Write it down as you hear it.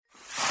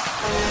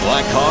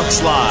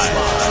Blackhawks Live.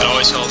 It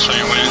always helps when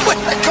you win.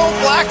 Go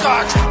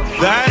Blackhawks!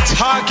 That's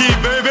hockey,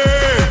 baby!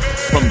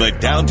 From the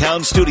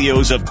downtown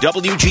studios of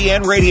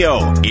WGN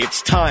Radio,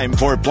 it's time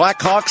for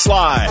Blackhawks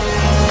Live.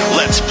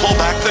 Let's pull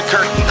back the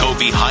curtain, go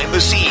behind the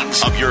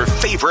scenes of your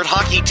favorite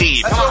hockey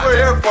team. That's what we're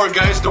here for,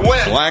 guys, to win.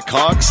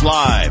 Blackhawks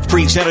Live,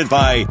 presented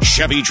by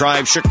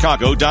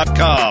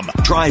ChevyDriveChicago.com.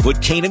 Drive with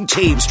Kane and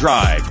Taves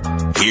Drive.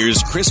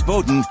 Here's Chris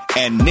Bowden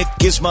and Nick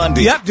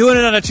Gismondi. Yep, doing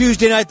it on a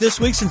Tuesday night this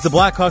week since the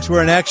Blackhawks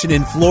were in action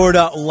in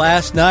Florida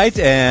last night,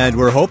 and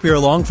we're hope you're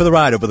along for the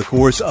ride over the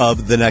course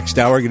of the next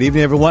hour. Good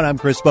evening, everyone. I'm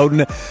Chris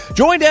Bowden,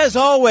 joined as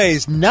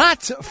always,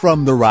 not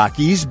from the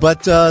Rockies,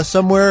 but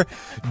somewhere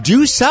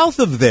due south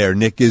of there,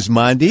 Nick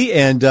Gismondi,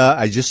 and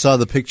I just saw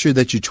the picture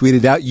that you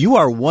tweeted out. You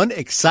are one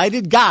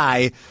excited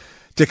guy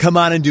to come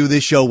on and do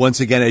this show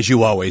once again, as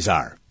you always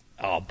are.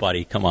 Oh,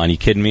 buddy, come on. You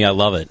kidding me? I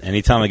love it.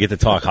 Anytime I get to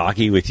talk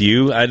hockey with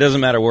you, it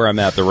doesn't matter where I'm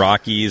at, the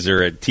Rockies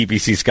or at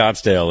TPC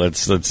Scottsdale.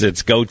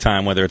 It's go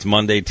time, whether it's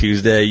Monday,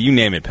 Tuesday, you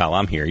name it, pal.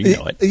 I'm here. You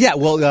know it. Yeah,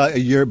 well,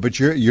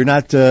 you're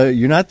not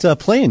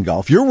playing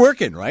golf. You're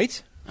working,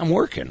 right? I'm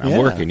working.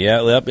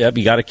 Yeah, yep.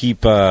 You got to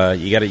keep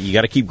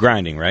keep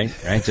grinding, right?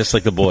 Just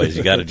like the boys,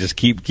 you got to just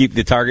keep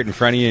the target in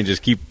front of you and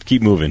just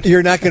keep moving.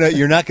 You're not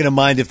gonna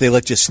mind if they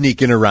let you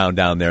sneak in around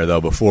down there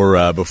though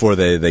before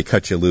they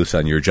cut you loose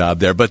on your job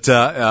there. But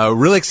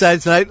really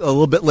excited tonight. A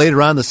little bit later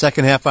on, the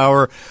second half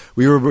hour,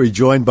 we will be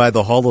joined by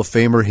the Hall of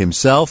Famer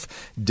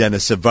himself,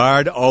 Dennis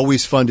Savard.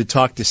 Always fun to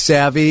talk to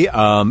Savvy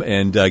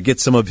and get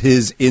some of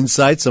his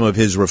insights, some of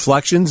his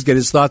reflections, get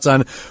his thoughts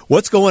on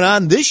what's going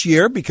on this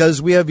year,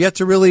 because we have yet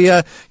to really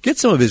get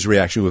some of his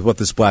reaction with what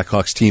this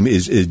Blackhawks team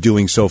is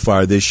doing so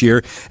far this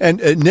year. And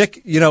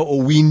Nick,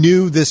 we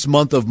knew this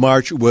month of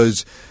March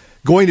was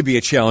going to be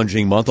a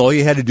challenging month. All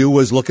you had to do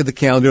was look at the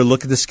calendar,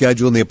 look at the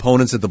schedule, and the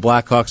opponents that the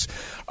Blackhawks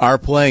are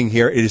playing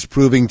here. It is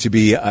proving to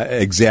be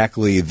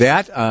exactly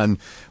that on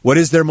what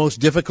is their most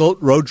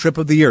difficult road trip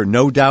of the year.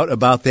 No doubt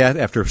about that.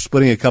 After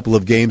splitting a couple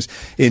of games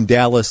in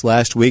Dallas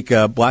last week,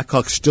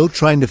 Blackhawks still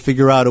trying to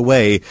figure out a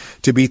way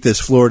to beat this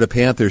Florida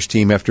Panthers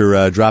team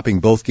after dropping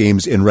both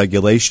games in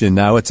regulation. And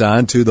now it's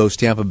on to those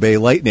Tampa Bay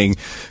Lightning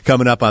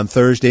coming up on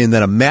Thursday, and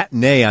then a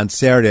matinee on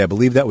Saturday. I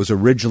believe that was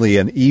originally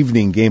an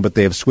evening game, but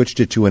they have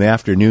switched it to an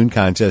afternoon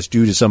contest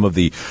due to some of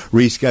the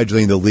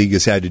rescheduling the league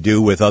has had to do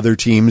with other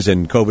teams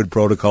and COVID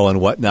protocol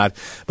and whatnot.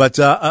 But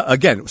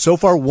again, so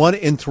far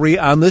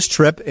 1-3 on this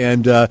trip,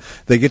 and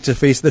they get to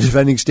face the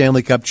defending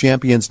Stanley Cup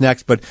champions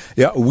next. But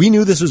yeah, we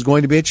knew this was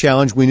going to be a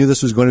challenge. We knew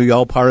this was going to be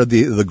all part of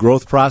the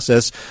growth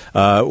process.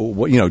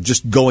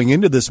 Just going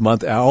into this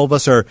month, all of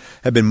us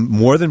have been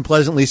more than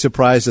pleasantly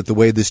surprised at the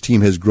way this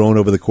team has grown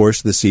over the course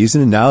of the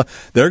season, and now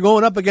they're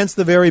going up against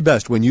the very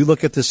best. When you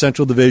look at the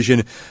Central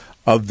Division,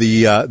 of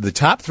the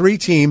top three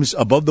teams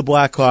above the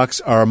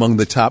Blackhawks are among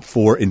the top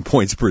four in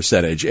points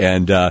percentage,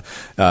 and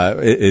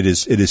it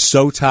is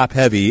so top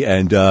heavy,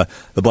 and the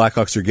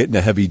Blackhawks are getting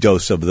a heavy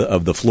dose of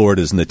the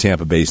Floridas and the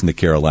Tampa Bays and the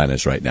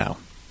Carolinas right now.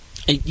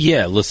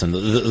 Yeah, listen,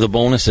 the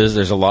bonus is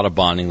there's a lot of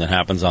bonding that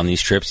happens on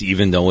these trips,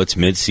 even though it's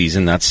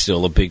mid-season. That's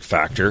still a big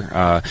factor.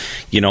 I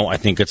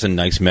think it's a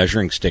nice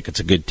measuring stick. It's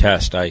a good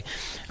test. I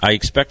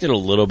expected a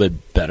little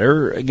bit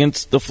better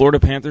against the Florida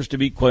Panthers, to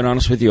be quite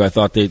honest with you. I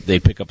thought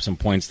they'd pick up some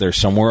points there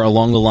somewhere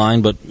along the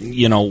line, but,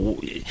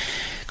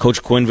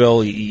 Coach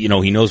Quenneville,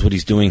 he knows what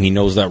he's doing. He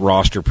knows that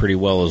roster pretty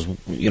well. As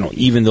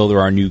even though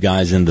there are new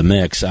guys in the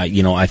mix,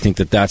 I think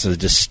that's a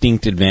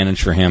distinct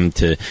advantage for him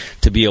to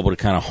be able to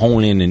kind of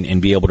hone in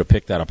and be able to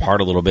pick that apart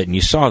a little bit. And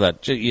you saw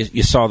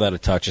that a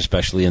touch,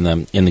 especially in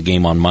the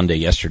game on Monday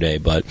yesterday.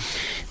 But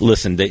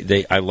listen,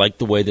 I like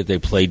the way that they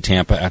played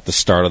Tampa at the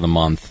start of the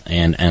month,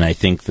 and I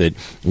think that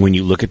when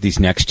you look at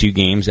these next two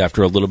games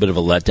after a little bit of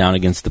a letdown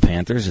against the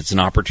Panthers, it's an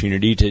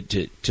opportunity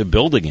to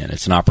build again.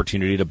 It's an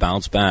opportunity to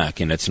bounce back,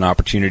 and it's an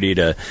opportunity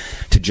to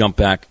jump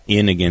back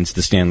in against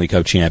the Stanley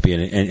Cup champion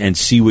and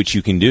see what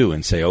you can do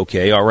and say,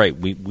 okay, all right,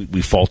 we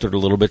faltered a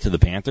little bit to the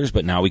Panthers,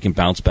 but now we can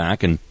bounce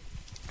back and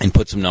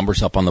put some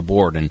numbers up on the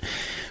board. And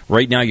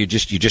right now you're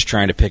just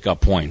trying to pick up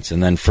points,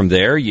 and then from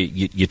there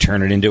you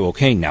turn it into,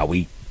 okay, now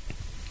we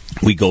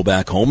go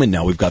back home, and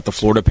now we've got the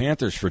Florida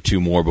Panthers for two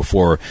more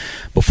before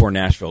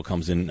Nashville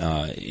comes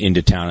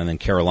into town, and then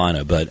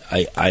Carolina. But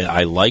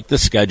I like the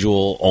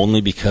schedule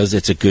only because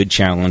it's a good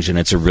challenge and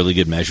it's a really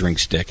good measuring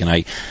stick.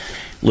 And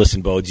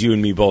listen, Bodes, you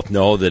and me both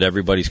know that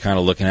everybody's kind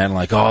of looking at it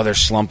like, oh, they're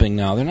slumping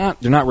now. They're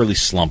not really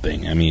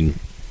slumping. I mean,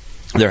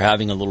 they're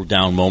having a little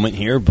down moment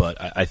here,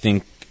 but I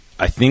think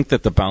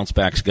that the bounce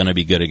back's going to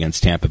be good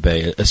against Tampa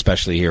Bay,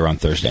 especially here on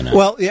Thursday night.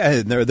 Well,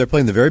 yeah, they're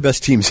playing the very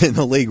best teams in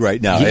the league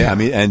right now. Yeah. I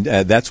mean, and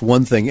that's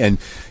one thing. And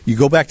you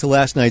go back to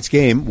last night's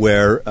game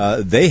where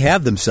they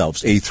have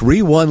themselves a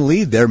 3-1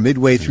 lead there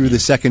midway through the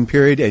second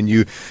period, and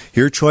you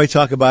hear Troy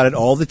talk about it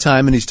all the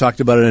time, and he's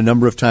talked about it a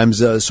number of times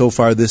so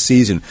far this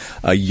season.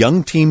 A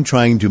young team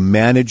trying to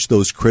manage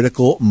those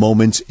critical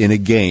moments in a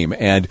game,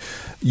 and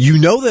you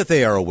know that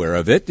they are aware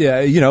of it.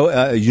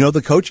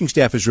 The coaching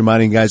staff is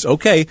reminding guys,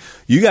 okay,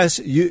 you guys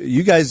this,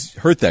 you guys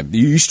hurt them.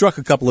 You struck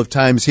a couple of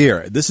times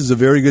here. This is a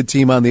very good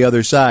team on the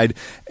other side,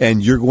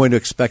 and you're going to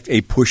expect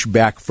a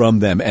pushback from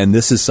them. And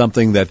this is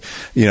something that,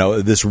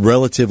 this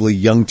relatively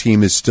young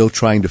team is still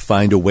trying to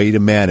find a way to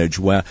manage.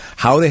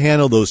 How to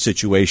handle those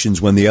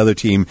situations when the other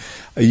team,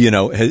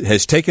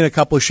 has taken a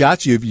couple of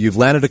shots. You've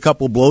landed a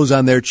couple of blows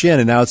on their chin,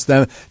 and now it's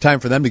time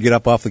for them to get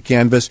up off the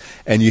canvas,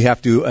 and you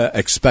have to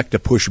expect a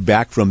push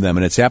back from them.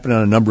 And it's happened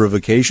on a number of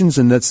occasions,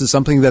 and that's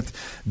something that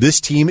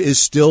this team is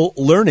still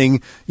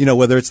learning,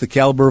 whether it's the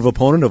caliber of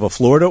opponent of a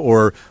Florida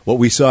or what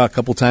we saw a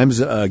couple times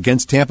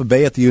against Tampa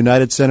Bay at the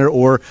United Center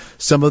or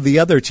some of the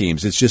other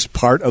teams. It's just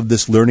part of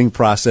this learning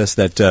process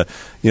that,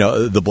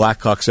 the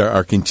Blackhawks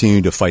are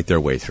continuing to fight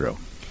their way through.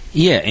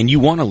 Yeah, and you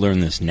want to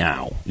learn this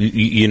now.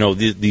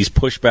 These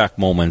pushback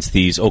moments,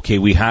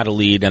 we had a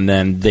lead and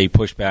then they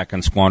pushed back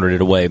and squandered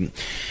it away.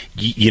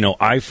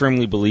 I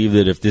firmly believe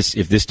that if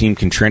this team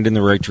can trend in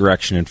the right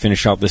direction and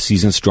finish out the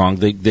season strong,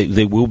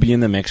 they will be in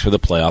the mix for the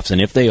playoffs.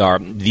 And if they are,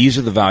 these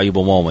are the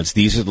valuable moments.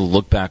 These are the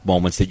look-back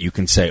moments that you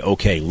can say,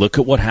 okay, look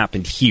at what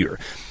happened here.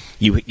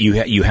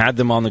 You had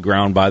them on the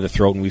ground by the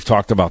throat, and we've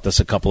talked about this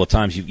a couple of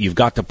times. You've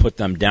got to put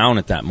them down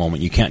at that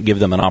moment. You can't give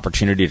them an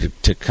opportunity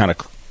to kind of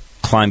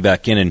climb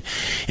back in,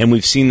 and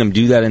we've seen them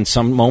do that in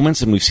some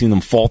moments, and we've seen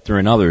them falter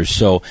in others.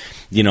 So,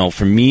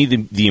 for me,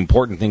 the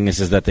important thing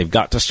is that they've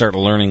got to start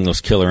learning those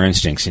killer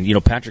instincts.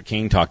 And Patrick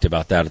Kane talked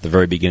about that at the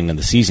very beginning of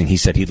the season. He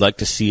said I'd like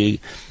to see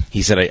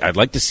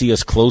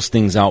us close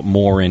things out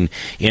more in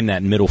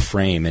that middle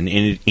frame and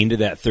into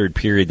that third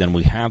period than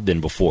we have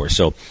been before.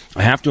 So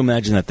I have to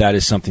imagine that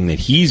is something that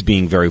he's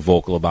being very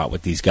vocal about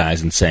with these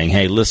guys and saying,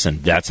 hey,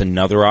 listen, that's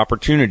another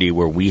opportunity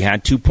where we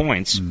had 2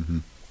 points. Mm-hmm.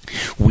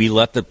 We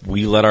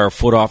let our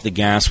foot off the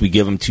gas. We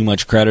give them too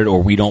much credit,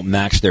 or we don't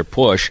match their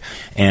push,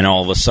 and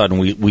all of a sudden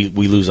we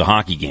lose a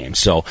hockey game.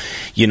 So,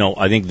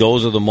 I think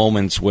those are the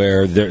moments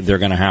where they're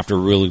going to have to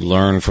really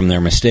learn from their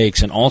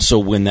mistakes. And also,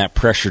 when that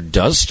pressure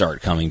does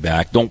start coming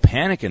back, don't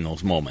panic in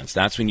those moments.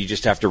 That's when you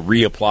just have to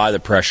reapply the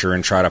pressure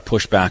and try to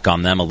push back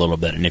on them a little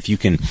bit. And if you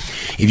can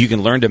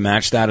learn to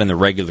match that in the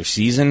regular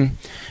season,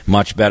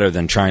 much better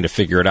than trying to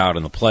figure it out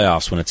in the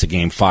playoffs when it's a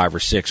game 5 or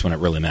 6 when it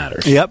really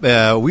matters.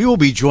 Yep. We will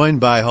be joined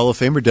by Hall of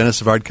Famer Dennis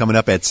Savard coming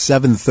up at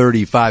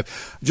 7:35.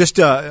 Just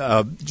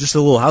a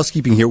little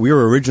housekeeping here. We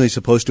were originally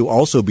supposed to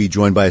also be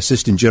joined by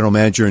Assistant General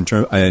Manager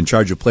in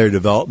charge of player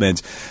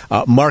development,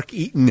 Mark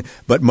Eaton.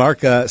 But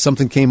Mark,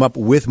 something came up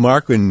with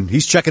Mark, and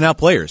he's checking out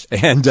players.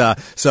 And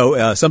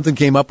so something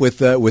came up with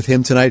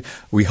him tonight.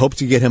 We hope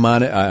to get him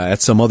on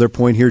at some other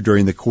point here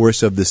during the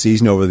course of the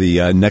season over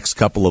the next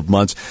couple of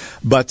months.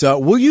 But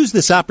we'll use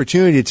this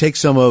opportunity to take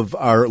some of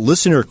our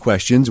listener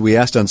questions. We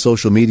asked on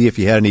social media if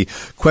you had any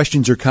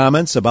questions or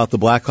comments about the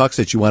Blackhawks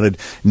that you wanted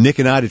Nick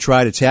and I to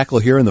try to tackle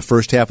here in the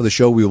first half of the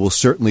show. We will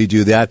certainly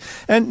do that.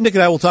 And Nick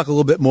and I will talk a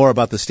little bit more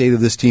about the state of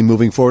this team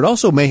moving forward.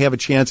 Also may have a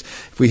chance,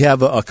 if we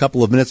have a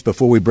couple of minutes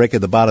before we break at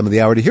the bottom of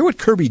the hour, to hear what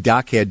Kirby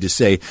Dach had to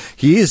say.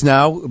 He is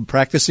now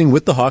practicing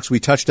with the Hawks. We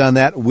touched on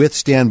that with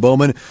Stan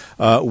Bowman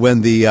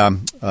when the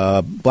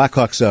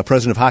Blackhawks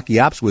president of hockey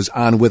ops was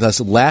on with us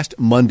last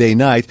Monday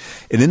night.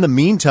 And in the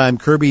meantime,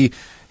 Kirby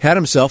had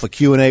himself a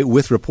Q&A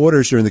with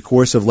reporters during the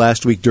course of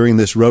last week during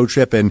this road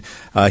trip, and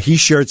he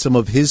shared some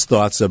of his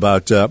thoughts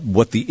about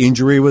what the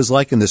injury was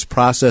like in this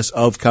process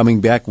of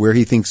coming back, where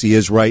he thinks he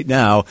is right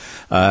now,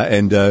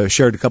 and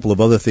shared a couple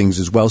of other things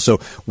as well. So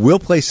we'll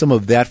play some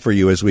of that for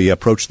you as we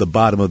approach the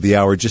bottom of the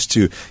hour, just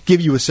to give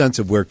you a sense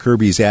of where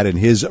Kirby's at in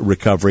his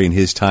recovery and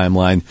his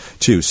timeline,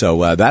 too.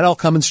 So that all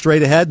coming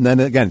straight ahead, and then,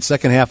 again,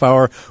 second half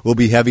hour will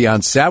be heavy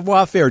on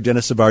Savoir Faire.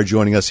 Dennis Savard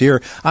joining us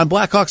here on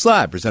Blackhawks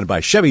Live, presented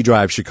by Chevy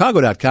Drive,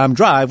 Chicago.com.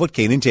 Drive what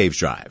Kane and Taves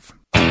drive.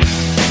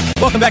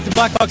 Welcome back to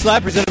Blackhawks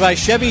Live, presented by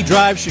Chevy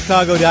Drive,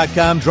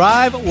 Chicago.com.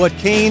 Drive what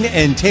Kane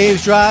and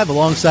Taves drive,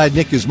 alongside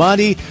Nick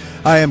Gismondi.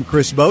 I am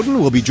Chris Bowden.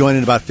 We'll be joined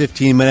in about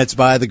 15 minutes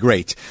by the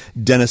great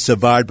Dennis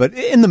Savard. But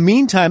in the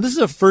meantime, this is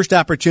a first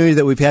opportunity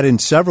that we've had in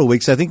several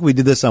weeks. I think we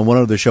did this on one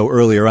other show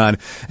earlier on.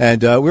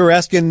 And we were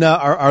asking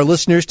our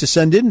listeners to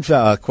send in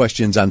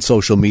questions on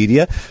social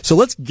media. So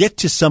let's get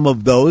to some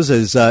of those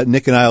as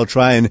Nick and I will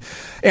try and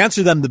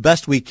answer them the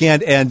best we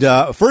can. And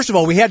first of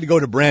all, we had to go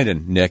to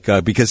Brandon, Nick,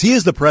 because he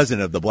is the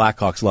president of the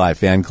Blackhawks Live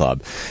fan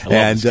club.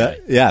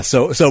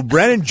 So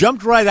Brandon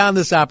jumped right on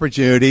this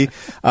opportunity.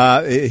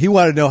 He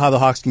wanted to know how the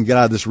Hawks can get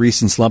out of this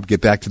recent slump,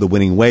 get back to the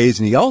winning ways.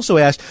 And he also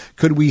asked,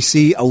 could we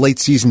see a late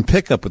season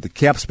pickup with the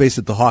cap space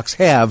that the Hawks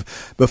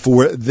have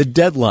before the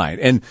deadline?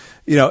 And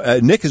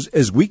Nick,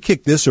 as we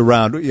kick this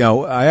around,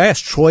 I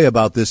asked Troy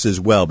about this as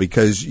well,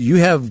 because you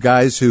have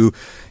guys who,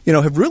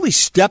 have really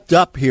stepped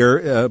up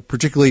here,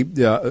 particularly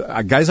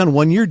guys on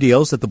one-year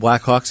deals that the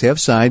Blackhawks have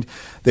signed.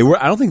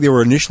 I don't think they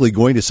were initially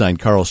going to sign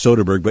Carl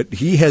Soderberg, but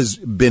he has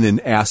been an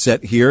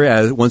asset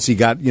here once he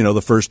got,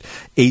 the first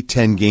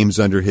 8-10 games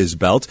under his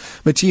belt.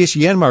 Matthias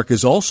Janmark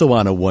is also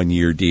on a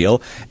one-year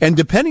deal. And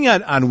depending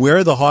on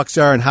where the Hawks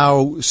are and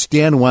how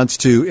Stan wants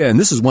to, and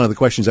this is one of the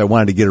questions I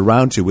wanted to get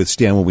around to with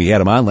Stan when we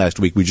had him on last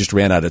week, we just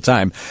ran out of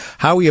time,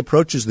 how he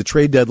approaches the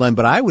trade deadline.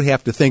 But I would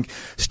have to think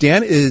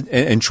Stan is,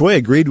 and Troy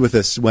agreed with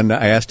us when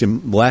I asked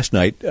him last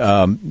night.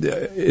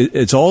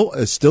 It's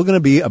still going to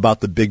be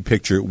about the big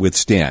picture with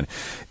Stan.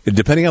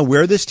 Depending on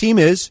where this team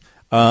is,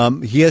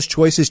 he has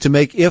choices to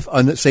make if,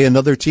 say,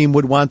 another team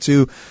would want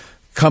to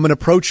come and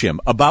approach him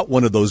about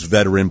one of those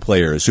veteran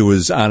players who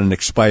is on an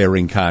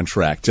expiring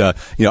contract.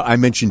 I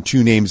mentioned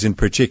two names in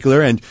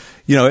particular, and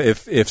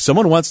if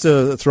someone wants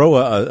to throw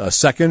a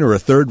second or a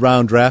third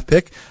round draft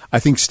pick, I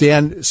think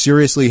Stan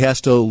seriously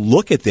has to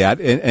look at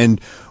that and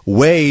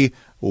weigh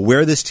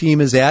where this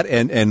team is at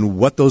and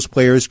what those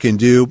players can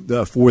do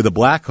for the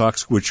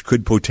Blackhawks, which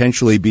could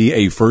potentially be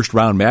a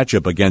first-round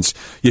matchup against,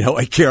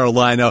 a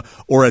Carolina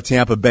or a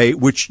Tampa Bay,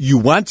 which you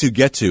want to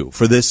get to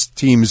for this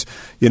team's,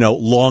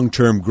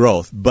 long-term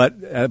growth.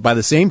 But by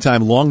the same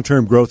time,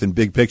 long-term growth and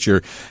big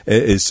picture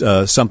is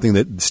something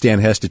that Stan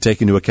has to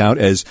take into account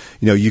as,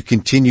 you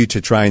continue to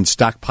try and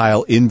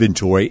stockpile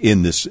inventory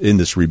in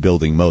this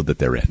rebuilding mode that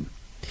they're in.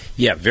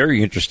 Yeah,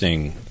 very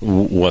interesting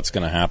what's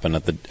going to happen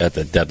at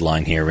the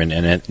deadline here, and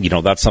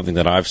that's something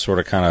that I've sort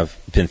of kind of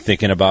been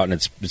thinking about, and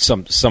it's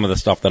some of the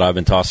stuff that I've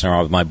been tossing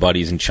around with my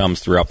buddies and chums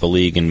throughout the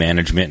league and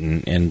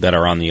management and that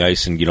are on the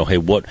ice, and hey,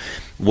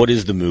 what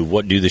is the move?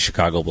 What do the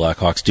Chicago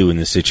Blackhawks do in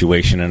this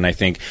situation? And I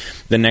think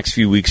the next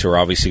few weeks are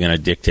obviously going to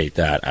dictate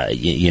that.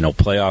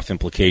 Playoff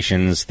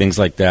implications, things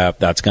like that,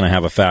 that's going to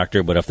have a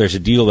factor. But if there's a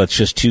deal that's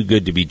just too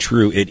good to be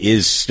true, it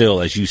is still,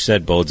 as you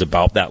said, Bodes,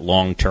 about that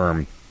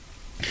long-term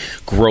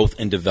growth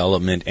and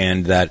development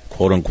and that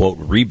quote-unquote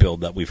rebuild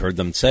that we've heard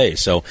them say.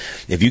 So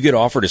if you get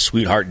offered a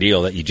sweetheart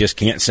deal that you just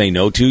can't say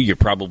no to, you're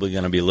probably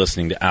going to be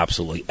listening to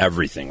absolutely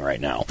everything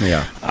right now.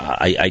 Yeah.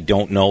 I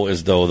don't know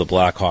as though the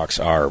Blackhawks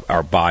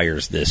are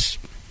buyers this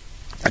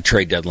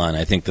trade deadline.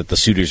 I think that the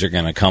suitors are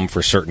going to come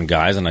for certain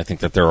guys, and I think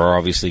that there are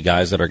obviously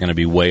guys that are going to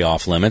be way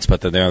off limits, but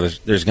there's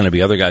going to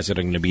be other guys that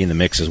are going to be in the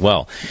mix as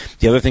well.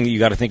 The other thing that you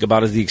got to think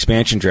about is the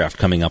expansion draft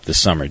coming up this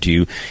summer.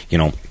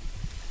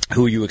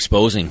 Who are you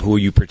exposing? Who are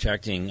you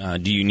protecting?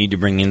 Do you need to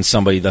bring in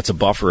somebody that's a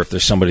buffer if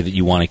there's somebody that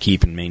you want to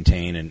keep and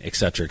maintain, and et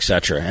cetera, et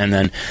cetera? And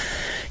then,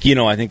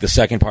 I think the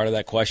second part of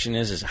that question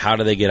is how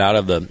do they get out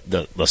of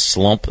the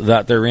slump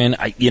that they're in?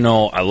 I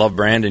love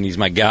Brandon. He's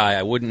my guy.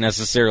 I wouldn't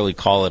necessarily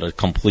call it a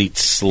complete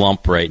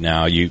slump right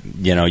now. You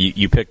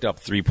picked up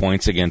 3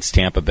 points against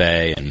Tampa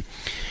Bay, and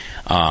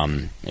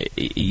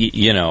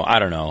I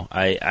don't know.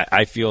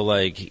 I feel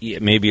like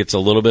maybe it's a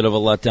little bit of a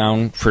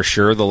letdown for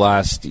sure. The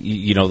last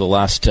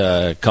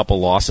couple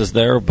losses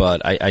there,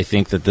 but I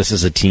think that this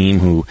is a team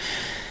who,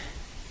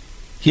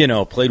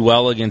 played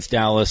well against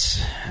Dallas,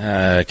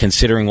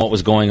 considering what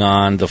was going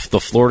on. The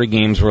Florida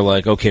games were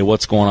like, okay,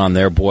 what's going on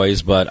there,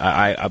 boys? But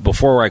I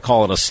before I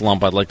call it a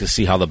slump, I'd like to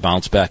see how the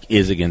bounce back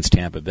is against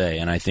Tampa Bay.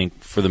 And I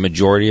think for the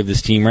majority of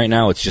this team right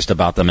now, it's just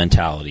about the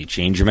mentality.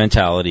 Change your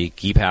mentality.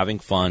 Keep having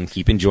fun.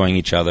 Keep enjoying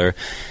each other.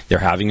 They're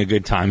having a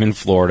good time in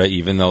Florida,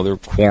 even though they're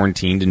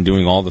quarantined and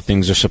doing all the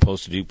things they're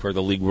supposed to do per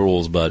the league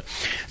rules. But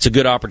it's a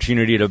good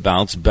opportunity to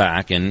bounce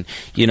back. And,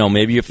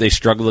 maybe if they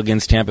struggle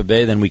against Tampa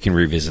Bay, then we can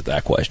revisit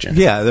that question.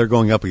 Yeah, they're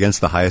going up against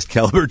the highest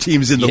caliber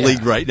teams in the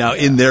league right now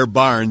in their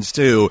barns,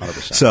 too.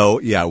 100%. So,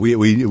 yeah,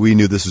 we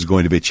knew this was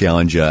going to be a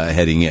challenge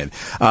heading in.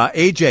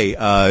 AJ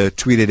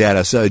tweeted at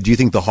us, do you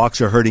think the Hawks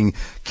are hurting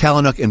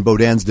Kalynuk and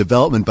Beaudin's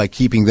development by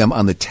keeping them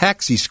on the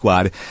taxi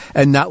squad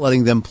and not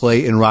letting them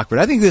play in Rockford?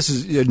 I think this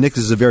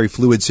is a very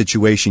fluid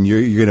situation.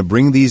 You're going to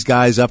bring these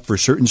guys up for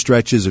certain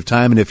stretches of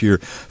time, and if you're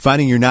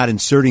finding you're not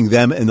inserting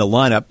them in the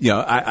lineup,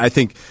 I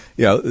think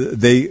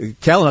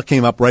Kalynuk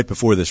came up right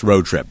before this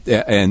road trip,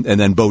 and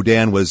then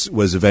Beaudin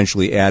was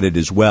eventually added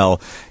as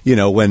well.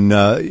 When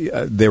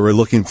they were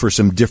looking for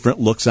some different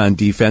looks on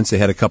defense, they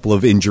had a couple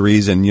of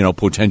injuries and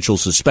potential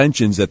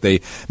suspensions that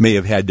they may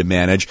have had to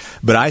manage.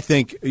 But I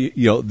think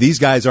these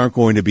guys aren't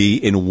going to be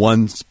in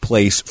one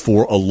place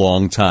for a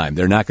long time.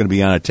 They're not going to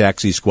be on a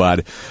taxi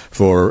squad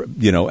for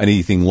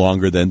anything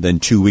longer than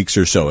 2 weeks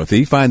or so. If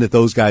they find that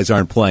those guys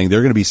aren't playing,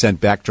 they're going to be sent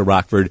back to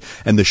Rockford,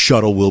 and the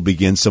shuttle will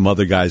begin. Some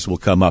other guys will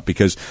come up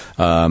because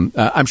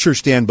I'm sure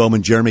Stan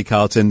Bowman, Jeremy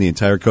Colleton, the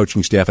entire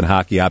coaching staff and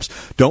hockey ops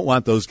don't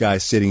want those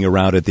guys sitting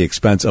around at the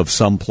expense of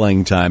some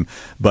playing time.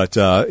 But,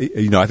 I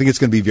think it's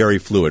going to be very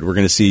fluid. We're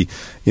going to see,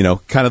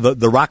 kind of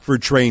the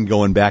Rockford train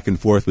going back and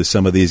forth with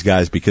some of these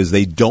guys because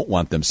they don't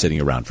want them sitting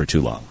around for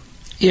too long.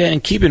 Yeah,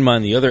 and keep in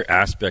mind the other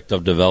aspect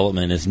of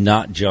development is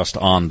not just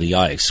on the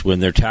ice.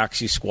 When they're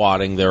taxi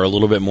squatting, they're a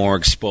little bit more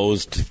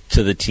exposed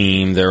to the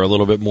team. They're a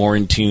little bit more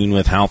in tune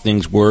with how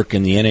things work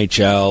in the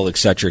NHL, et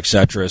cetera, et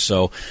cetera.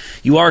 So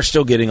you are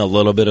still getting a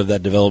little bit of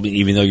that development,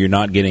 even though you're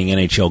not getting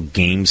NHL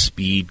game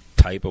speed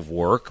type of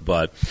work.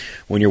 But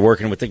when you're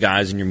working with the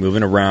guys and you're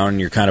moving around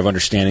and you're kind of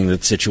understanding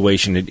the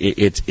situation,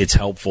 it's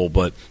helpful.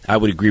 But I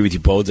would agree with you,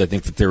 Bodes. I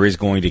think that there is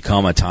going to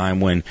come a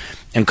time when,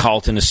 and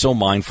Colleton is so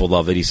mindful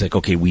of it, he's like,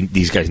 okay,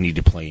 these guys need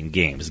to play in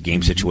games. The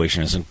game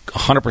situation is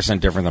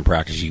 100% different than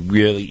practice. You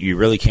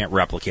really can't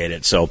replicate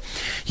it. So,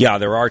 yeah,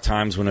 there are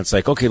times when it's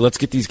like, okay, let's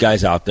get these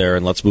guys out there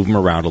and let's move them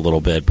around a little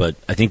bit. But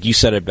I think you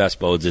said it best,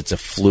 Bodes. It's a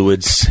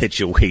fluid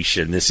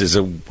situation. This is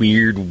a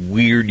weird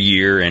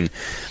year, and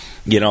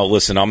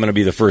listen, I'm going to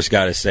be the first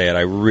guy to say it.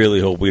 I really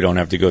hope we don't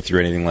have to go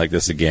through anything like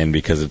this again,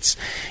 because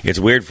it's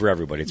weird for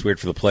everybody. It's weird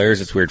for the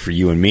players. It's weird for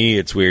you and me.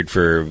 It's weird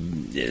for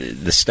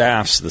the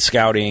staffs, the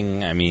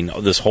scouting. I mean,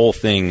 this whole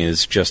thing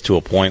is just to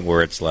a point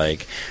where it's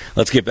like,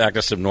 let's get back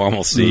to some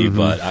normalcy.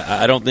 But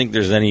I don't think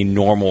there's any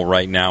normal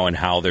right now in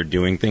how they're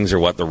doing things or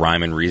what the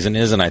rhyme and reason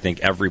is. And I think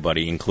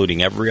everybody,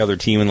 including every other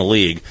team in the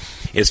league,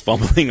 is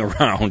fumbling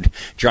around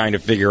trying to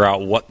figure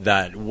out what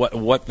that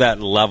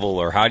level,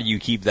 or how do you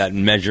keep that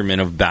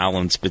measurement of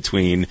balance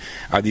between,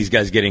 are these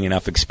guys getting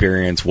enough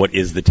experience, what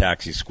is the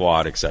taxi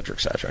squad, et cetera, et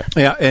cetera.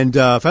 Yeah, and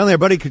finally our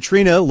buddy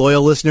Katrina,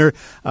 loyal listener,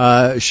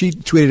 she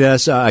tweeted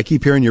us, I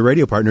keep hearing your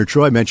radio partner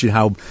Troy mention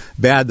how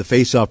bad the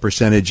face-off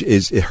percentage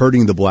is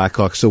hurting the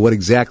Blackhawks. So what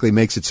exactly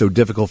makes it so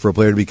difficult for a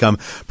player to become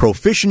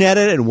proficient at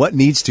it, and what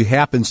needs to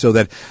happen so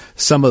that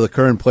some of the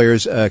current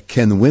players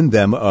can win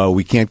them?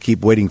 We can't keep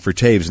waiting for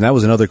Taves. And that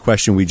was another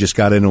question we just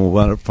got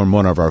in from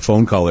one of our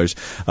phone callers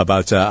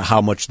about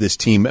how much this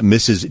team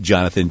misses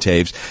Jonathan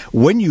Taves.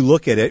 When you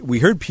look at it, we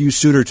heard Pius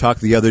Suter talk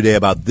the other day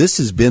about this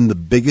has been the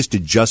biggest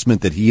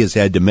adjustment that he has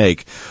had to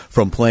make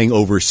from playing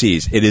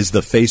overseas. It is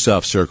the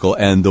face-off circle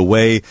and the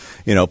way,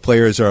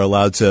 players are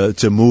allowed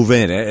to move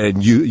in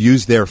and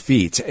use their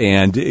feet,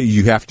 and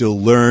you have to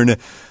learn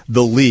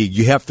the league.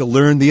 You have to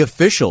learn the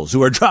officials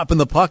who are dropping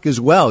the puck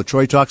as well.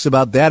 Troy talks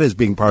about that as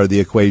being part of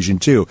the equation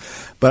too.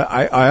 But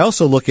I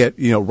also look at,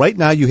 right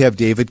now you have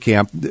David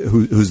Kampf,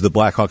 who's the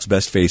Blackhawks'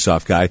 best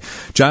face-off guy.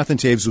 Jonathan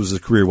Taves was a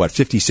career,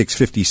 56,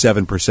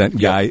 57%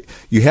 guy. Yep.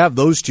 You have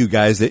those two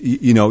guys that,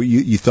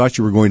 you thought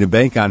you were going to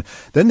bank on.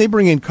 Then they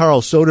bring in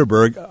Carl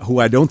Soderberg, who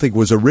I don't think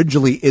was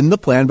originally in the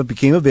plan but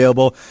became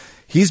available.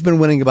 He's been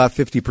winning about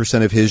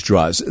 50% of his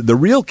draws. The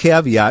real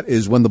caveat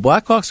is when the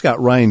Blackhawks got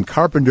Ryan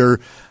Carpenter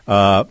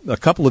a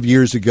couple of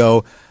years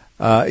ago,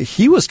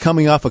 he was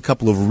coming off a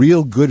couple of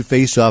real good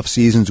face-off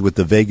seasons with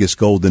the Vegas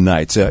Golden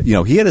Knights.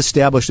 He had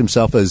established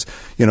himself as,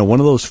 one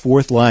of those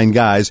fourth-line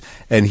guys,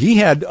 and he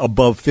had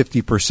above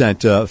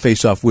 50%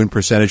 face-off win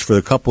percentage for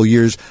a couple of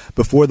years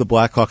before the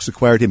Blackhawks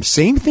acquired him.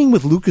 Same thing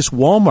with Lucas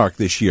Wallmark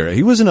this year.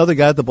 He was another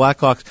guy that the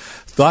Blackhawks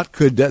thought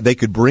they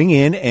could bring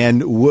in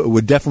and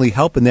would definitely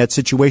help in that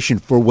situation.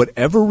 For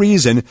whatever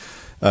reason,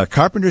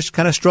 Carpenter's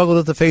kind of struggled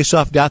at the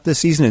face-off dot this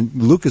season, and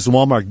Lucas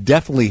Wallmark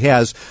definitely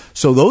has.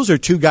 So those are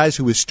two guys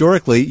who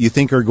historically you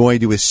think are going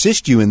to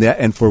assist you in that,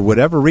 and for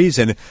whatever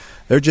reason,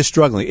 they're just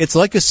struggling. It's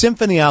like a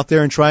symphony out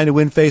there and trying to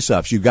win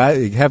face-offs. You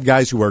have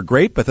guys who are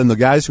great, but then the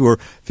guys who are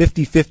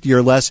 50-50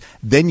 or less,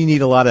 then you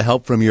need a lot of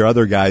help from your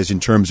other guys in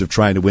terms of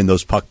trying to win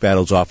those puck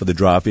battles off of the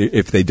draw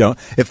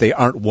if they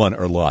aren't won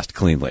or lost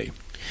cleanly.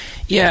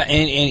 Yeah,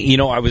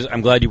 and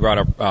I'm glad you brought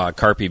up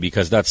Carpy,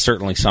 because that's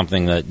certainly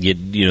something that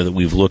that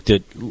we've looked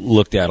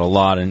at a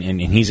lot,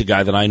 and he's a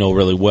guy that I know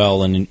really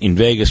well. And in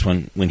Vegas,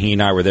 when he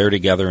and I were there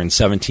together in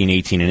 17,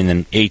 18, and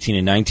then 18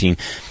 and 19,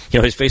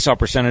 his face-off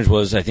percentage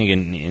was, I think,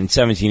 in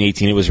 17,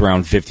 18, it was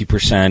around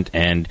 50%,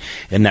 and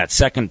in that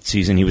second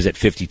season, he was at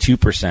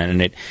 52%,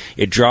 and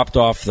it dropped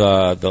off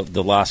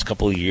the last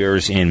couple of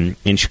years in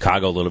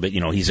Chicago a little bit.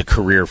 He's a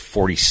career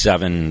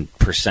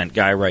 47%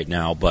 guy right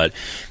now, but,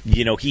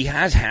 he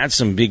has had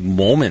some big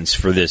moments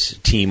for this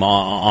team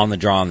on the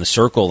draw, on the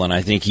circle, and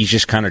I think he's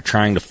just kind of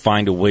trying to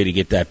find a way to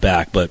get that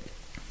back, but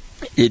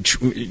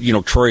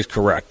Troy's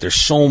correct. There's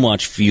so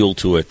much feel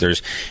to it.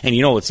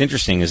 What's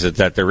interesting is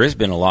that there has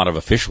been a lot of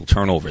official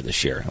turnover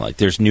this year. Like,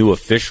 there's new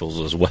officials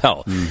as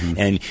well. Mm-hmm.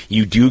 And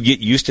you do get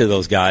used to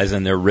those guys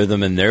and their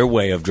rhythm and their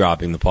way of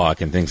dropping the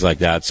puck and things like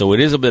that. So it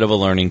is a bit of a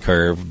learning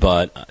curve,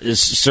 but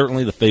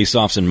certainly the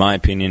face-offs, in my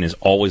opinion, is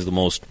always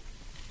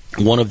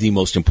one of the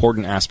most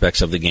important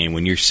aspects of the game.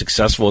 When you're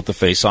successful at the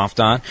face-off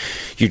dot,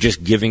 you're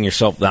just giving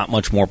yourself that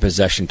much more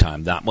possession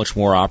time, that much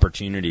more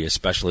opportunity,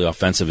 especially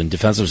offensive and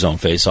defensive zone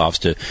face-offs,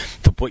 to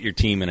put your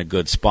team in a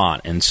good spot.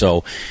 And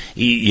so,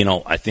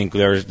 I think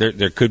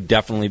there could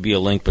definitely be a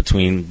link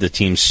between the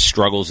team's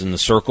struggles in the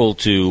circle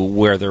to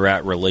where they're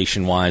at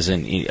relation-wise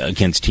and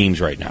against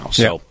teams right now.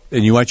 So. Yep.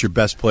 And you want your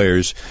best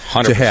players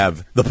 100%. To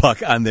have the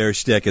puck on their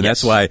stick, and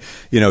yes. That's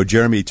why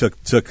Jeremy took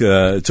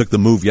the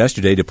move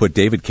yesterday to put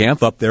David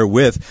Kampf up there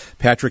with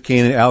Patrick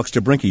Kane and Alex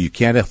DeBrincat. You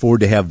can't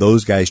afford to have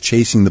those guys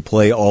chasing the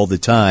play all the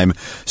time.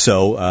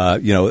 So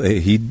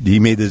he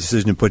made the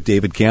decision to put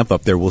David Kampf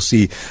up there. We'll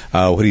see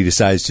what he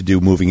decides to do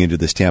moving into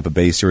this Tampa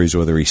Bay series,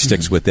 whether he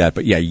sticks with that.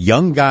 But yeah,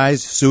 young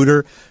guys,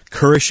 Suter,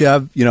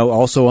 Kurashev,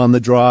 also on the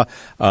draw.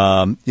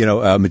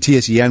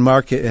 Matthias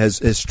Janmark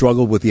has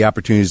struggled with the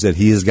opportunities that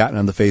he has gotten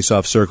on the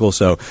face-off circle.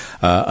 So,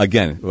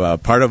 again,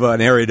 part of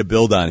an area to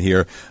build on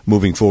here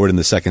moving forward in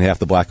the second half.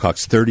 The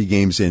Blackhawks 30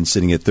 games in,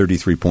 sitting at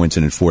 33 points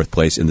and in fourth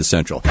place in the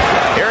Central.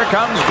 Here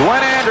comes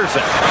Gwen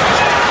Anderson.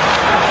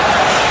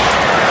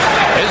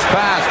 His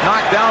pass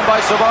knocked down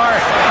by Savard.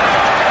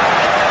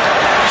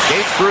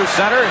 Skates through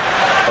center,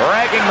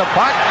 dragging the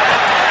puck.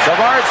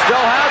 Savard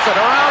still has it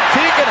around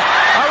Teakin.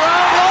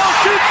 Around low,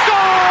 shoot,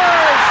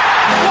 scores!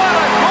 What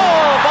a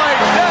goal by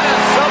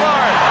Dennis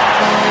Savard!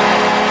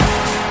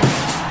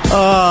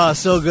 Oh,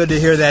 so good to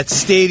hear that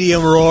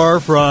stadium roar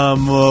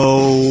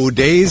from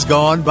days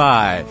gone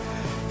by.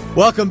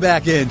 Welcome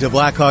back into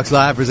Blackhawks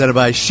Live, presented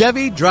by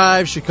Chevy.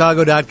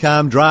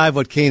 DriveChicago.com. Drive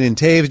what Kane and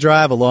Taves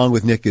drive, along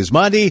with Nick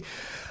Gismondi.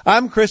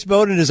 I'm Chris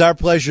Bowden. It is our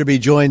pleasure to be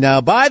joined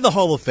now by the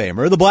Hall of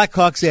Famer, the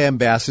Blackhawks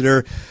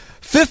ambassador,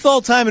 5th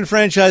all-time in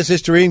franchise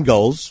history in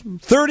goals,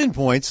 3rd in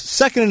points,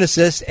 2nd in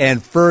assists,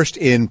 and 1st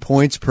in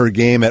points per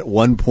game at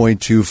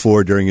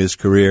 1.24 during his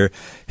career,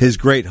 his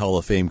great Hall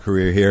of Fame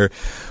career here.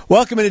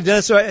 Welcome in,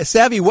 Dennis.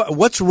 Savvy,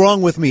 what's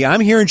wrong with me?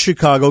 I'm here in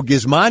Chicago.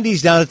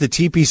 Gismondi's down at the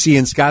TPC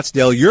in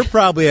Scottsdale. You're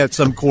probably at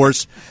some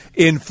course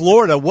in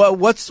Florida.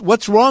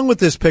 What's wrong with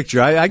this picture?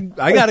 I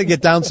got to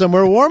get down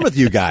somewhere warm with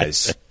you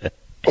guys.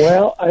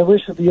 Well, I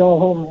wish we'd be all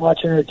home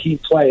watching our team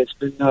play. It's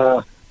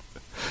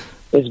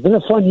been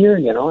a fun year,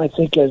 you know. I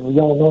think, as we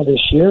all know,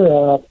 this year,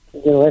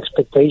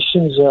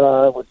 expectations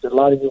with a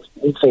lot of new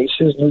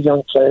faces, new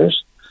young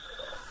players.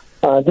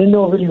 Didn't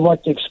know really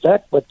what to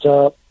expect, but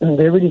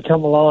they really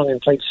come along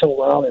and played so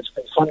well. It's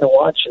been fun to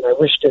watch, and I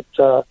wish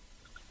that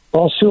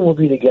all soon we'll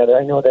be together.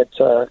 I know that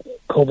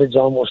COVID's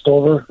almost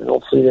over, and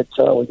hopefully that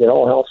we get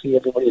all healthy,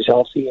 everybody's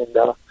healthy, and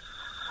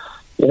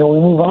we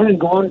move on and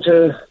go on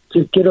to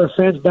get our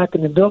fans back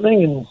in the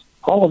building, and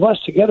all of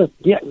us together,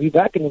 be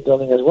back in the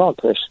building as well,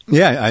 Chris.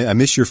 Yeah, I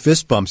miss your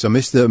fist bumps. I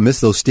miss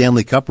those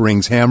Stanley Cup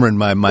rings hammering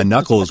my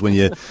knuckles when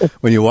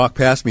you walk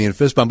past me and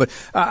fist bump. But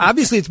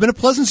obviously, it's been a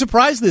pleasant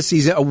surprise this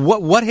season.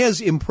 What has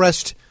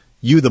impressed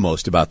you the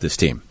most about this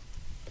team?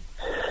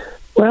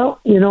 Well,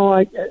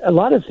 a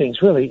lot of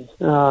things really.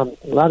 A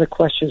lot of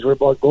questions were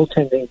about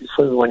goaltending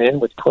before we went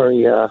in with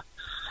Corey,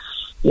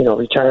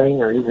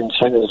 retiring or even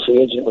signing a free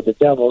agent with the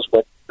Devils.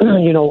 But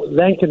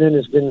Lankinen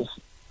has been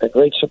a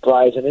great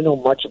surprise. I didn't know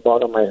much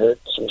about him. I heard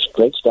some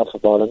great stuff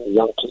about him, the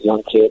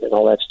young kid and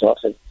all that stuff.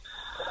 And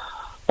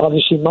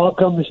obviously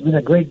Malcolm has been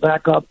a great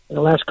backup in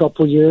the last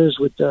couple of years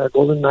with the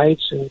Golden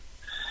Knights, and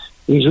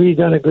he's really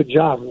done a good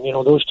job.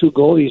 Those two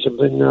goalies have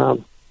been, a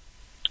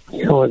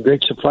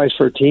great surprise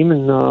for our team.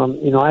 And,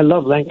 I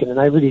love Lankinen,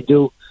 I really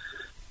do.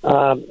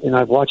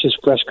 I've watched his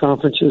press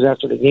conferences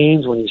after the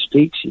games when he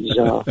speaks. He's he's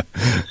a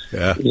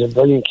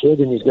brilliant kid,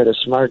 and he's got a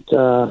smart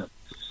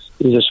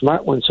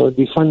one, so it'd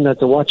be fun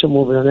to watch him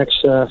over the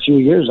next few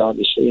years,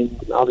 obviously.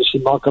 And obviously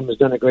Malcolm has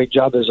done a great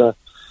job as a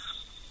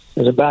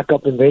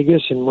backup in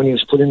Vegas, and when he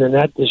was put in the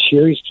net this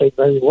year, he's played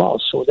very well.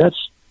 So that's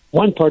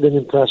one part that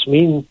impressed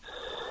me.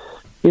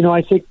 And,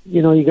 I think,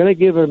 you got to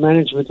give our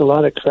management a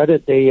lot of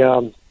credit. They,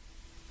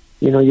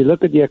 you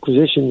look at the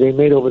acquisition they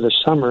made over the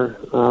summer,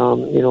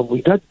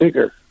 we got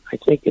bigger, I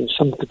think, in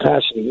some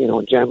capacity.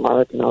 Jan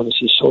Marek and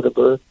obviously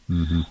Soderberg.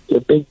 Mm-hmm. They're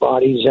big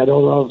bodies.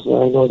 Zadorov,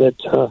 I know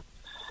that...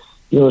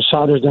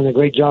 Sauter's done a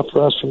great job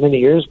for us for many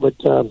years, but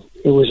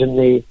it was in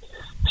the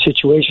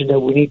situation that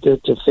we need to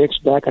fix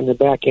back on the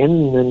back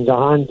end. And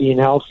Dahan being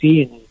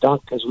healthy, and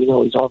Dunk, as we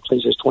know, he's all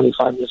plays his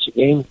 25 minutes a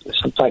game,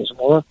 sometimes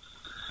more.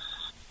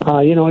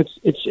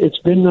 It's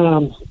been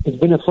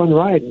a fun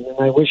ride, and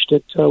I wish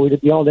that we'd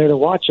be all there to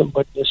watch them.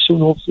 But soon,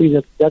 hopefully,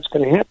 that's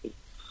going to happen.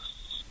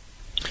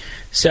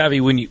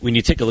 Savvy, when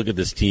you take a look at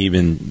this team,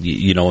 and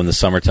in the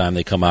summertime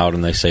they come out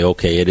and they say,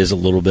 okay, it is a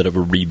little bit of a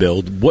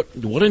rebuild.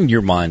 What in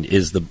your mind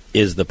is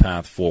the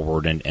path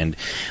forward, and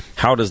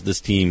how does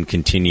this team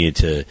continue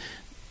to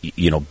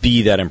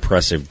be that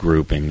impressive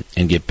group and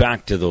get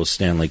back to those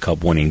Stanley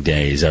Cup winning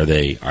days? Are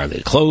they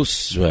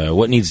close?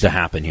 What needs to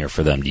happen here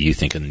for them, do you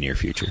think, in the near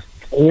future?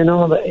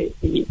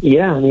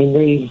 Yeah,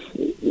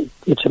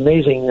 it's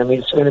amazing.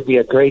 It's going to be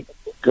a great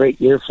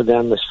year for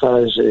them as far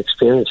as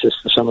experiences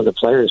for some of the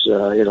players.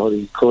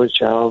 The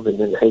Kucherov and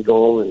then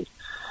Hagel, and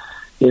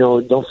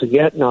don't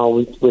forget now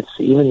with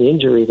even the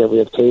injury that we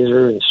have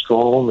Taser and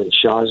Strome and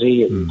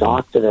Shazi and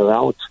Doc that are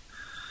out.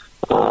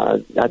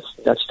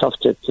 That's tough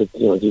to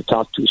you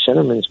talk to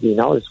centermen being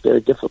out. It's very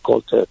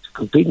difficult to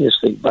compete in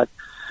this league. But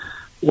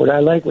what I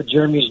like what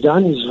Jeremy's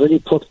done, he's really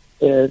put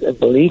a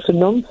belief in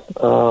them.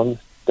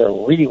 They're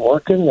really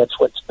working. That's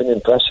what's been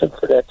impressive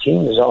for that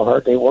team is how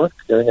hard they work.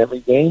 They're in every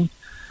game.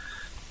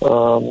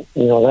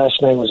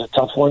 Last night was a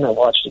tough one. I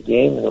watched the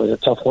game, and it was a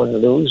tough one to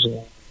lose. And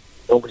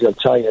nobody will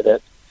tell you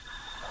that,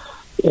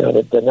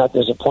 that they're not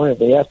disappointed.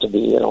 They have to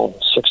be.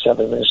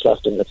 6-7 minutes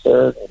left in the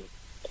third, and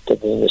the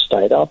game is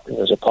tied up, and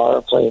there's a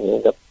power play, and they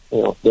end up,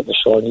 getting a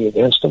short knee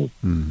against them.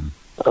 Mm-hmm.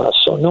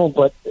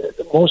 But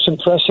the most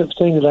impressive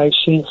thing that I've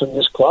seen from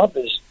this club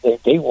is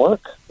they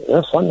work.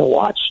 They're fun to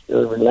watch.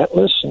 They're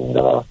relentless, and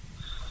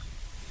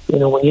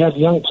when you have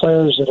young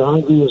players that are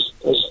hungry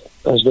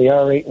as they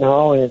are right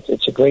now,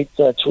 it's a great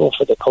tool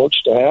for the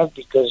coach to have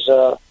because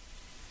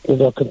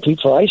they'll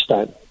compete for ice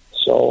time.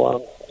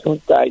 So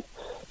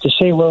to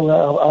say,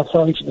 how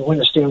far we can win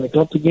the Stanley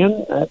Cup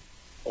again,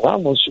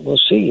 we'll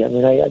see. I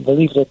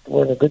believe that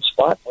we're in a good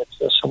spot with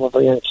some of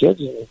our young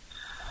kids, and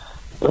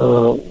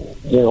we'll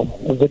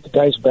get the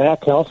guys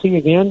back healthy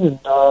again, and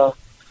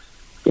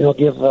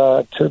give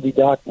Kirby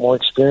Doc more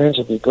experience.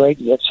 It'd be great.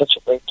 He had such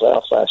a great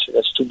playoff last year.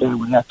 That's too bad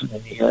what happened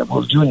in the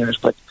World Juniors,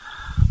 but.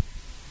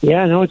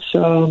 Yeah, no, it's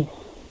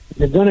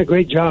they've done a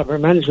great job. Our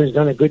management's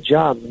done a good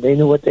job. They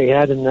knew what they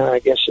had in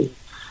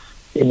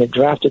the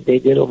draft that they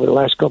did over the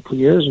last couple of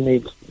years, and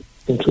they've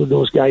include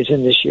those guys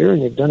in this year,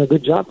 and they've done a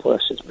good job for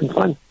us. It's been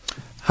fun.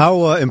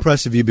 How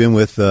impressed have you been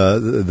with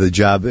the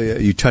job,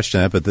 you touched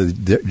on it, but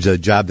the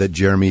job that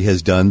Jeremy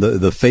has done,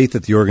 the faith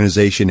that the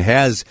organization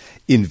has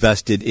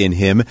invested in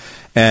him,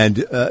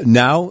 and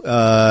now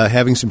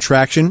having some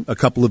traction, a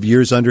couple of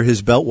years under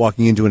his belt,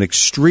 walking into an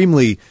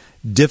extremely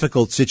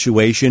difficult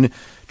situation,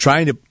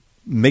 trying to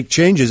make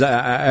changes.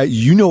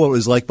 You know what it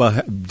was like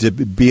to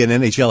be an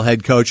NHL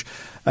head coach.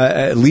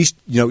 At least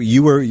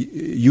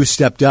you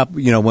stepped up.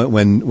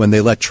 When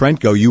they let Trent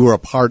go, you were a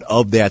part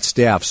of that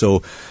staff,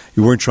 so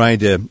you weren't trying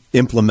to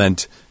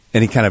implement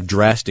any kind of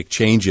drastic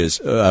changes.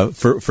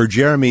 For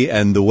Jeremy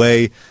and the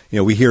way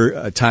we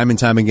hear time and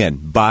time again,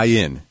 buy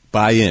in.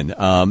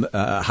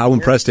 How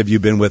impressed have you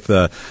been with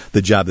the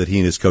job that he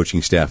and his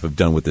coaching staff have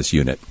done with this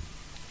unit?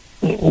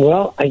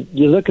 Well,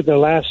 you look at the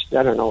last,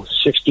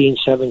 16,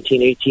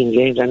 17, 18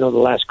 games. I know the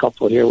last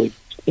couple here,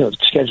 the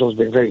schedule's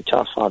been very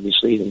tough,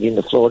 obviously. Being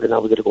to Florida, now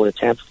we're going to go to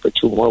Tampa for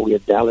 2 more. We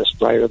had Dallas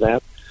prior to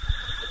that.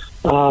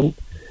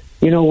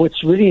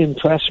 What's really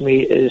impressed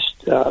me is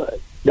how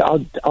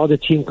the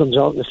team comes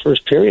out in the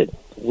first period.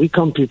 We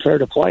come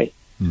prepared to play.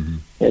 Mm-hmm.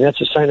 And that's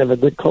a sign of a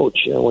good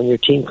coach. When your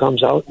team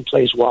comes out and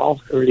plays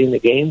well early in the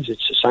games,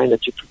 it's a sign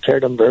that you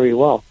prepared them very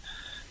well.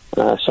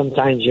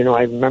 Sometimes,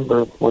 I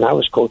remember when I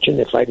was coaching,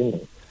 if I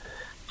didn't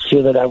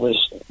feel that I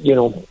was,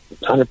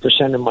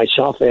 100% of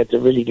myself, I had to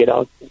really get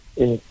out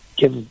and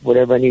give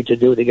whatever I need to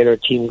do to get our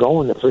team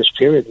going the first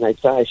period. And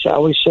I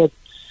always said,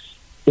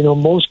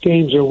 most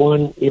games are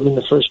won, even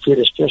the first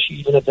period, especially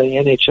even at the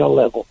NHL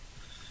level.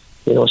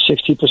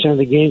 60% of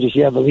the games, if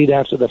you have a lead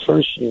after the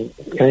first, you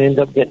end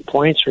up getting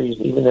points, or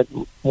even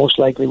most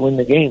likely win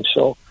the game.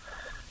 So,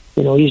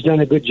 he's done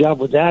a good job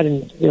with that.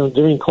 And,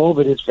 during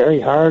COVID, it's very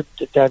hard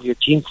to have your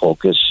team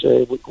focus,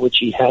 which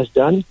he has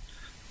done.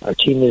 Our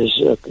team is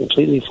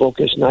completely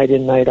focused night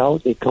in, night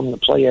out. They come to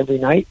play every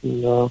night.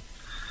 And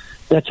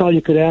that's all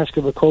you could ask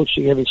of a coach,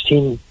 to have his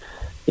team,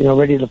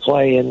 ready to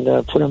play and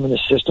put them in a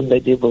system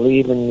that they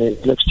believe. And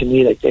it looks to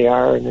me like they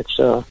are. And it's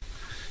going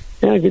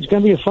to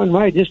be a fun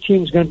ride. This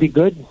team's going to be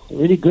good,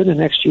 really good in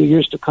the next few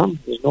years to come.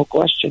 There's no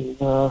question.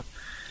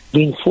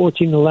 Being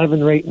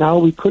 14-11 right now,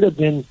 we could have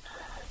been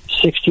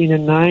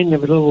 16-9, they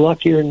were a little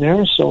luckier in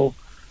there. So,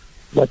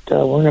 but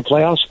we're in a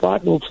playoff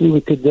spot, and hopefully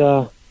we could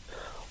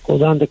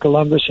hold on to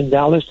Columbus and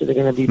Dallas. That are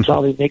going to be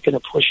probably making a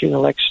push in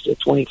the next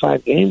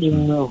 25 games,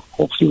 and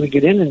hopefully we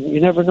get in. And you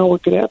never know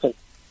what could happen.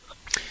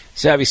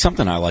 Savvy,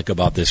 something I like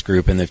about this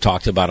group, and they've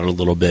talked about it a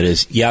little bit,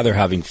 is, they're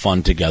having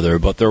fun together,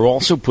 but they're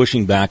also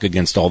pushing back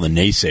against all the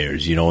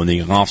naysayers. In the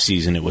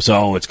offseason, it was,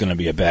 it's going to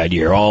be a bad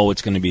year.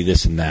 It's going to be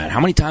this and that.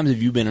 How many times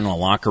have you been in a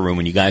locker room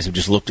and you guys have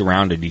just looked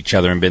around at each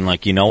other and been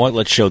like, you know what,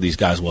 let's show these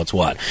guys what's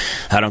what.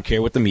 I don't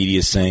care what the media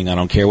is saying. I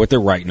don't care what they're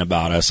writing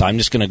about us. I'm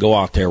just going to go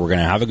out there. We're going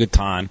to have a good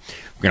time.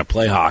 We're going to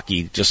play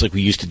hockey just like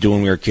we used to do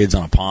when we were kids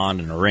on a pond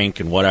and a rink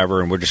and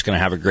whatever, and we're just going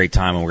to have a great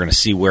time, and we're going to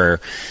see where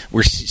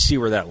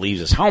that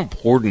leaves us. How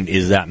important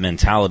is that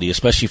mentality,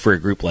 especially for a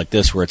group like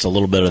this where it's a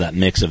little bit of that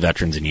mix of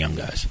veterans and young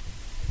guys?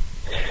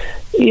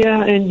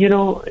 Yeah, and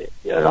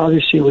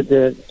obviously with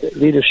the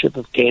leadership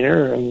of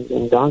Kaner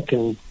and Dunk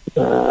and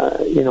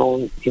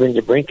even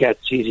DeBrincat,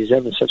 he's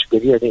having such a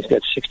good year. I think he's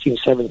got 16,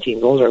 17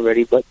 goals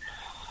already. But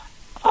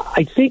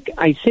I think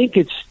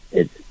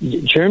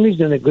Jeremy's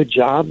done a good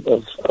job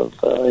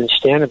and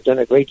Stan have done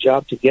a great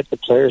job to get the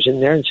players in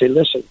there and say,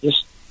 listen,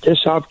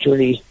 this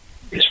opportunity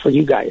is for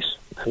you guys.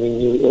 I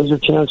mean, there's a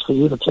chance for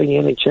you to play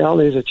in the NHL.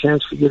 There's a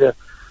chance for you to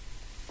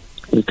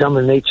become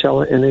an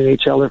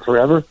NHLer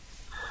forever.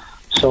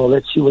 So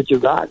let's see what you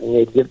got. And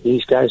they give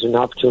these guys an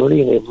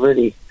opportunity, and they've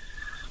really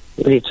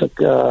took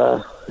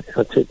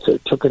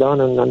took it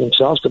on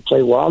themselves to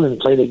play well and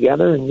play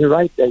together. And you're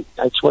right,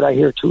 that's what I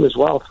hear too as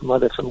well from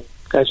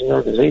guys in the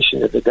organization,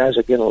 that the guys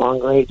are getting along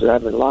great. They're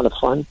having a lot of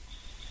fun.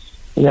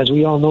 And as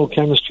we all know,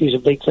 chemistry is a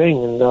big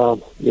thing. And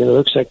it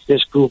looks like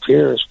this group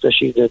here,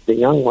 especially the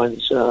young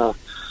ones.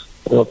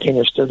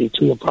 Kaner's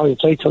 32. He'll probably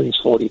play till he's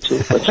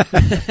 42. But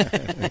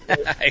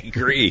I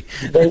agree.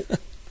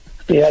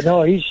 I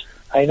know he's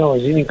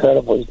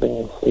incredible.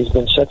 He's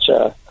been such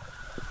a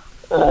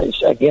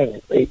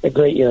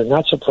great year.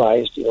 Not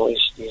surprised.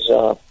 He's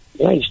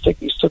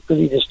took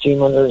really this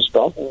team under his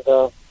belt, and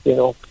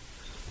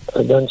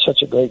done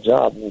such a great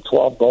job. And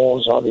 12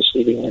 goals,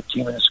 obviously leading the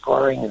team in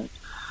scoring, and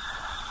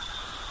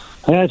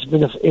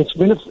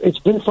it's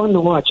been fun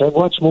to watch. I've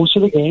watched most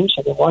of the games.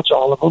 I didn't watch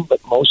all of them, but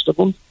most of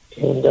them.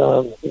 And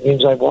the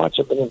games I've watched,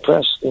 I've been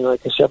impressed.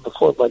 Like I said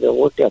before, by their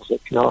work ethic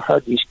and how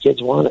hard these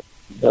kids want it.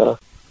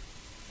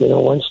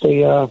 Once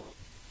they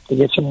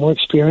get some more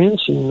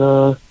experience,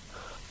 and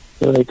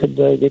they could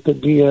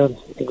be a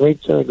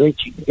great team to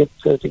get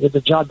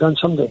the job done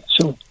someday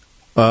soon.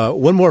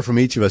 One more from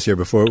each of us here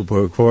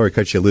before I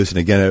cut you loose. And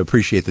again, I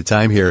appreciate the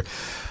time here.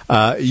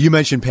 You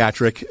mentioned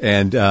Patrick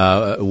and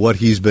what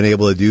he's been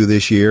able to do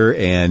this year,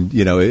 and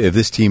if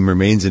this team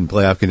remains in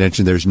playoff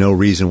contention, there's no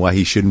reason why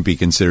he shouldn't be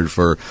considered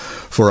for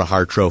a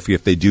Hart Trophy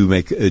if they do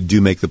make the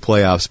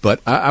playoffs. But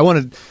I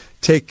want to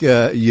take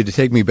you to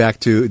take me back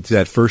to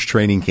that first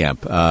training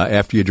camp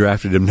after you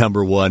drafted him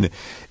number 1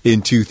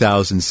 in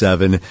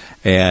 2007,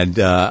 and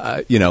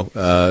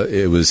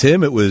it was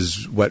him. It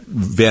was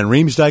Van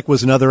Riemsdyk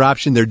was another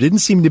option. There didn't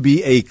seem to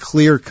be a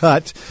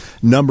clear-cut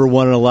number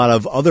 1 in a lot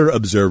of other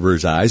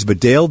observers' eyes, but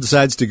Dale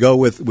decides to go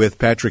with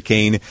Patrick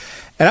Kane.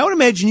 And I would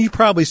imagine you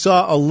probably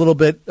saw a little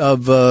bit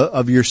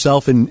of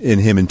yourself in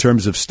him in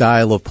terms of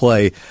style of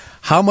play.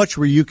 How much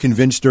were you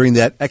convinced during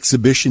that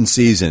exhibition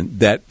season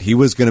that he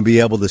was going to be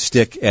able to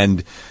stick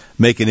and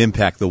make an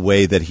impact the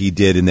way that he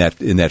did in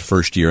that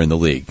first year in the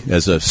league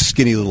as a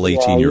skinny little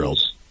 18-year-old?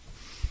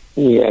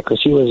 Yeah,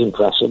 because he was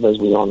impressive, as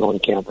we all know in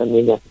camp. I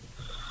mean,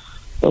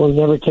 I will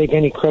never take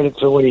any credit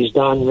for what he's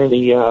done,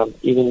 really,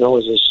 even though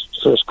as his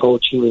first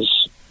coach, he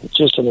was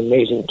just an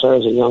amazing player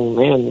as a young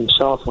man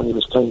himself when he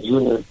was playing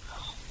junior.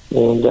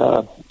 And,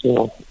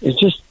 it's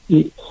just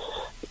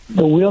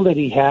the will that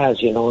he has,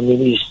 I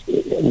mean,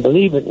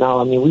 believe it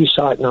now, I mean, we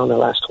saw it now in the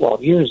last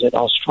 12 years that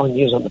how strong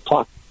he is on the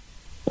puck.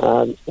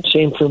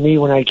 Same for me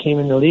when I came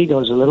in the league. I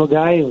was a little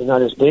guy, he was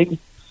not as big.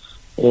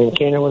 And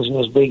Kaner wasn't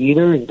as big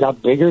either. He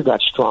got bigger,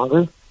 got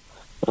stronger,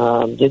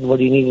 did what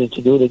he needed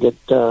to do to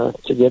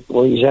get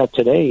where he's at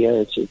today.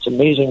 It's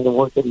amazing the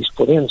work that he's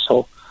put in.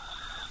 So,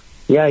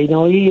 yeah, he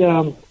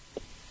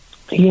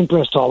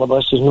impressed all of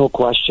us, there's no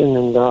question,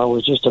 and it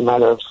was just a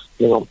matter of,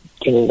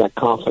 getting that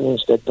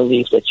confidence, that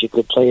belief that you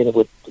could play it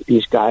with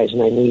these guys,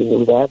 and I knew you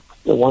knew that.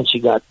 But once he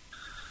got,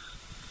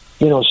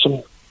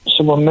 some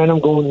momentum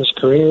going in his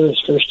career,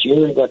 his first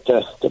year, he got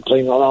to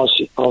play in all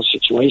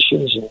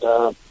situations and,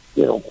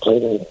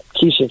 played in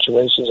key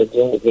situations at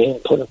the end of the game.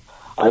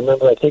 I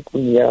remember, I think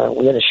we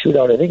had a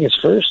shootout. I think his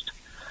first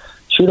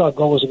shootout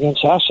goal was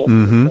against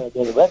Hassan,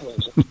 the Red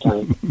Wings at the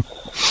time.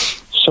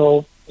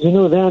 So, you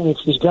knew then if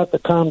he's got the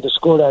calm to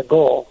score that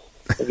goal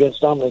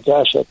against Dominik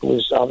Hasek, who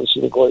was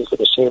obviously the goalie for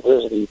the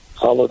Sabres, and he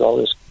followed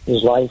all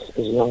his life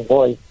as a young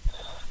boy,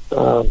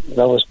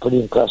 that was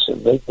pretty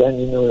impressive. Right then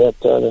you knew that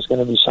there's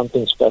going to be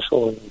something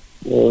special, and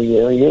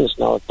here he is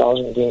now,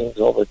 1,000 games,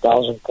 over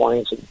 1,000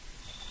 points,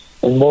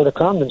 and more to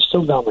come, and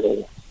still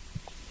dominating.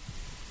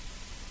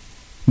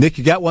 Nick,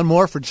 you got one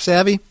more for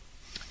Savvy?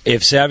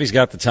 If Savvy's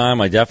got the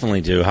time, I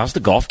definitely do. How's the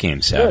golf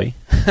game, Savvy?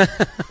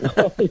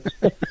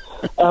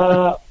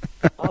 Off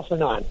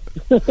and on.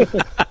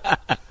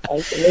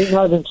 Lately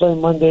I've been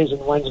playing Mondays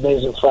and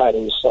Wednesdays and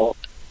Fridays, so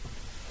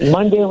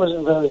Monday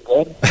wasn't very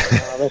good.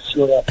 Let's see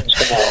what happens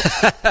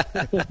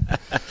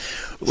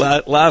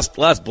tomorrow. Last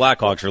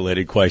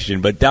Blackhawks-related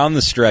question, but down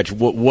the stretch,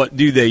 what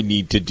do they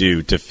need to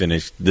do to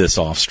finish this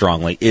off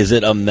strongly? Is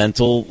it a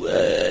mental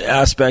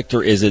aspect,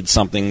 or is it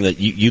something that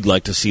you'd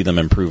like to see them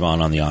improve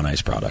on the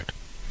on-ice product?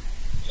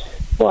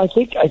 Well, I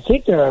think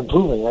they're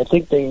improving. I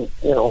think I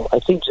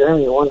think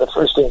Jeremy, one of the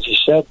first things he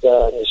said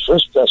in his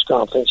first press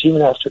conference,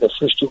 even after the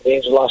first 2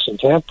 games lost in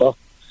Tampa,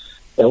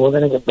 that we're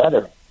going to get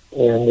better.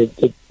 And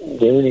they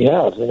really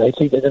have. And I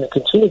think they're going to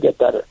continue to get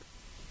better.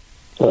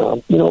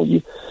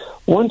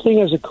 One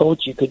thing as a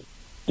coach, you could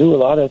do a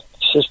lot of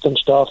system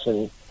stuff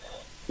and,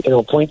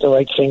 point the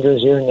right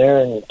fingers here and there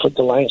and put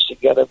the lines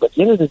together. But at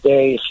the end of the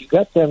day, if you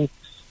got them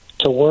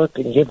to work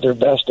and give their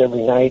best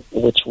every night,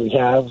 which we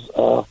have,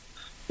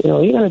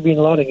 you're going to be in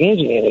a lot of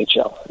games in the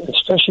NHL,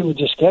 especially with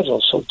your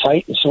schedule so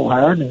tight and so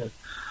hard, and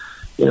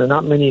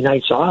not many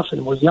nights off.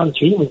 And with a young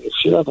team, we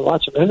should have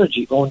lots of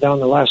energy going down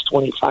the last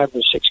 25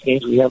 or 6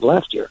 games we have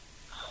left here.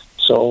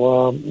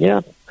 So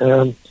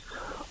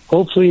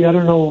hopefully, I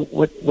don't know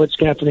what's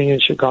happening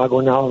in Chicago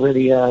now. I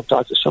really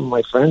talked to some of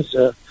my friends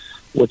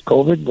with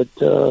COVID, but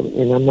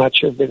and I'm not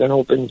sure if they're going to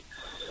open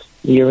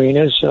the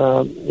arenas,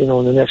 in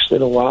the next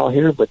little while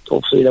here. But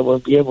hopefully, that we'll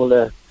be able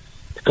to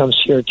come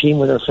see our team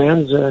with our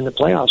fans in the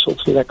playoffs.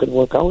 Hopefully that could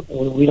work out.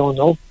 We don't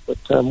know.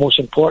 But most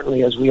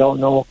importantly, as we all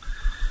know,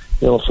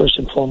 first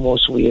and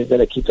foremost, we got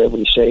to keep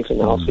everybody safe and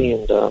healthy.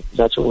 And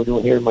that's what we're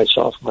doing here,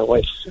 myself and my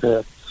wife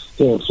here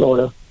in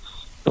Florida.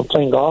 I'm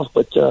playing golf,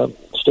 but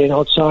staying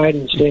outside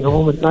and staying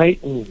home at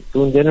night and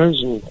doing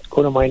dinners and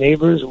go to my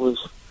neighbors who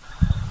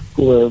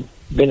have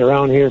been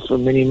around here for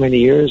many, many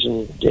years,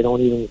 and they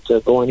don't even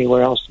go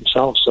anywhere else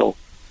themselves. So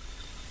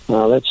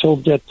let's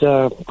hope that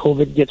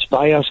COVID gets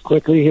by us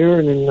quickly here,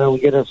 and then we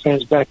get our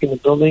fans back in the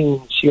building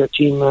and see our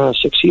team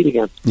succeed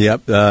again.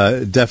 Yep,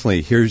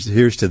 definitely.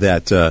 Here's to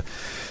that.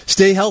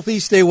 Stay healthy,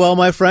 stay well,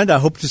 my friend. I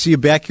hope to see you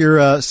back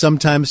here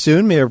sometime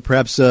soon. Maybe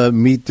perhaps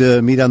meet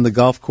on the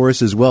golf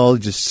course as well.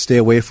 Just stay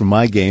away from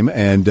my game.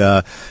 And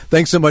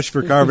thanks so much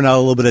for carving out a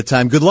little bit of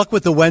time. Good luck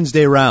with the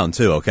Wednesday round,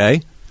 too,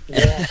 okay?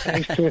 Yeah,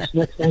 thanks, Chris.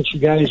 Thanks, you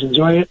guys.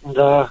 Enjoy it. And,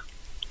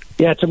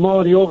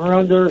 tomorrow the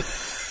over-under...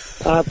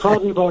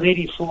 probably about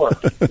 84.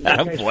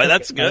 Boy,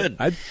 that's good.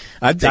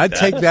 I'd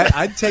take that.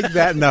 I'd take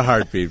that in a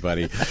heartbeat,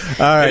 buddy. All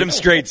right, hit him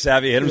straight,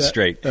 Savvy. Hit him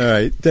straight. All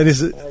right, Dennis.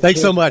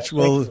 Thanks so much.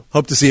 We'll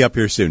hope to see you up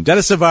here soon.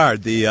 Dennis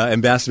Savard, the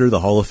ambassador, the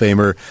Hall of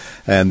Famer,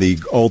 and the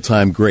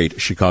all-time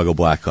great Chicago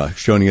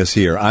Blackhawks, joining us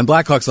here on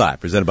Blackhawks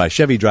Live, presented by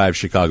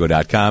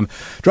ChevyDriveChicago.com.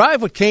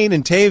 Drive what Kane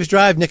and Taves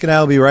drive. Nick and I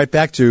will be right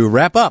back to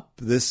wrap up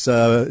this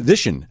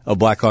edition of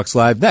Blackhawks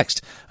Live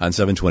next on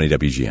 720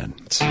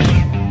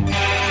 WGN.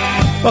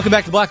 Welcome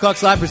back to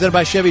Blackhawks Live, presented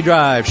by Chevy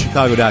Drive,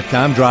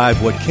 Chicago.com.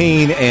 Drive what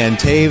Kane and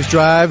Taves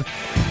drive.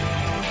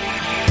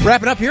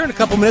 Wrapping up here in a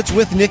couple minutes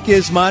with Nick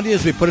Gismondi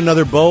as we put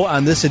another bow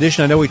on this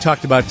edition. I know we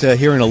talked about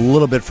hearing a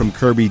little bit from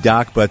Kirby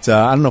Dach, but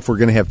I don't know if we're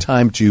going to have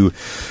time to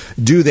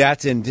do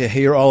that and to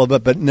hear all of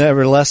it. But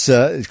nevertheless,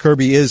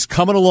 Kirby is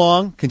coming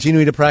along,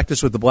 continuing to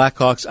practice with the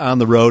Blackhawks on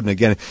the road. And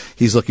again,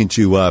 he's looking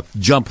to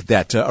jump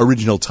that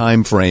original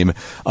time frame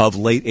of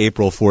late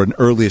April for an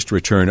earliest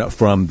return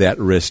from that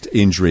wrist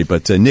injury.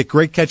 But Nick,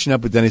 great catching up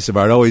with Denny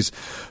Savard. Always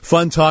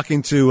fun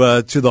talking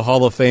to the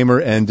Hall of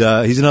Famer. And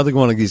he's another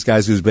one of these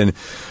guys who's been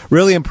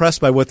really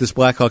impressed by what this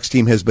Blackhawks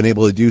team has been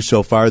able to do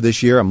so far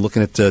this year. I'm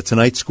looking at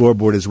tonight's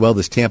scoreboard as well,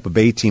 this Tampa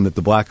Bay team that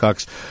the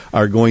Blackhawks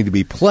are going to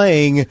be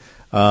playing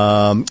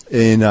on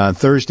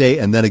Thursday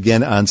and then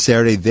again on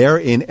Saturday. They're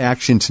in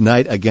action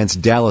tonight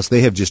against Dallas.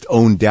 They have just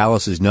owned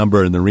Dallas's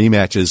number in the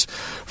rematches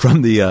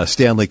from the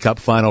Stanley Cup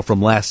final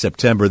from last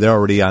September. They're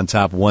already on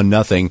top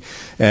 1-0.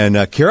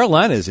 And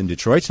Carolina is in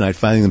Detroit tonight,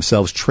 finding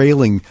themselves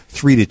trailing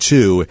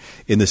 3-2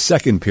 in the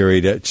second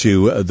period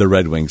to the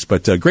Red Wings.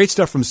 But great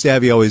stuff from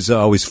Savvy.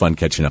 Always fun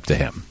catching up to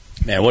him.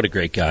 Man, what a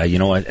great guy. You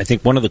know, I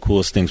think one of the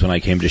coolest things when I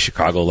came to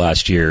Chicago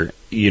last year,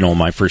 you know,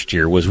 my first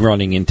year, was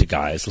running into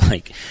guys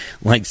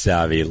like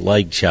Savvy,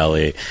 like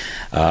Chelly,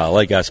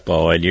 like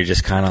Espo, and you're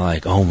just kind of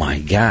like, oh my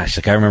gosh.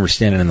 Like, I remember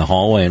standing in the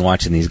hallway and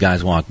watching these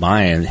guys walk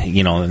by, and,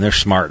 you know, and they're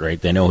smart,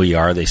 right? They know who you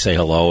are, they say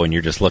hello, and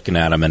you're just looking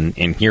at them,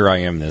 and here I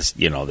am, this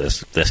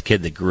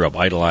kid that grew up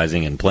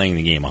idolizing and playing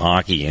the game of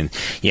hockey, and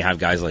you have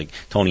guys like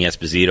Tony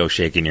Esposito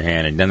shaking your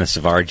hand, and Dennis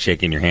Savard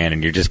shaking your hand,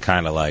 and you're just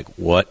kind of like,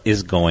 what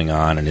is going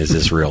on, and is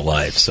this real life?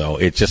 So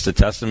it's just a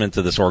testament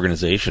to this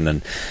organization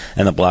and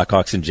the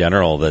Blackhawks in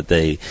general, that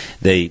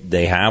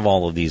they have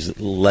all of these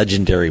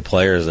legendary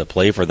players that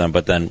play for them,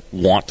 but then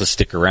want to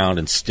stick around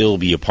and still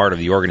be a part of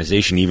the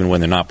organization even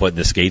when they're not putting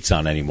the skates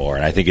on anymore.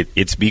 And I think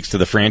it speaks to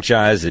the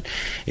franchise,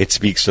 it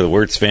speaks to the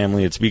Wirtz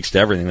family, it speaks to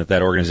everything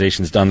that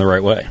organization's done the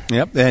right way.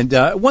 Yep.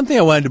 And one thing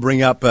I wanted to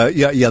bring up,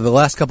 the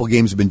last couple of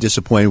games have been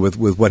disappointed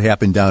with what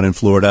happened down in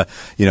Florida.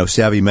 You know,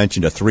 Savvy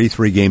mentioned a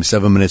 3-3 game,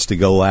 7 minutes to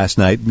go last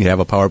night. You have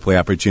a power play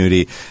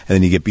opportunity, and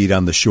then you get beat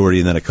on the shorty,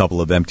 and then a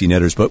couple of empty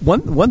netters. But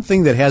one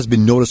thing that has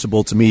been noticeable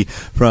to me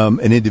from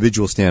an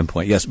individual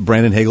standpoint, yes,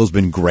 Brandon Hagel's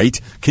been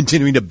great,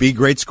 continuing to be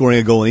great, scoring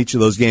a goal in each of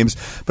those games.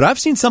 But I've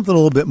seen something a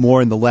little bit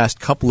more in the last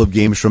couple of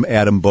games from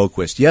Adam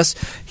Boqvist. Yes,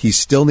 he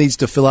still needs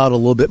to fill out a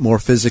little bit more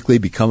physically,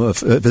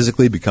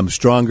 become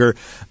stronger.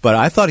 But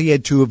I thought he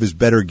had two of his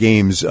better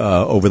games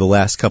over the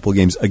last couple of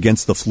games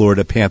against the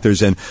Florida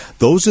Panthers. And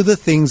those are the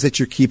things that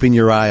you're keeping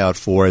your eye out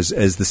for as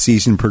the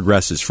season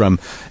progresses from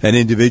an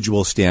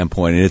individual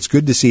standpoint. And it's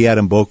good to see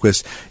Adam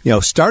Boqvist,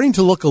 starting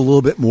to look a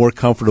little bit more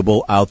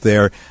comfortable out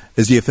there.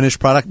 Is he a finished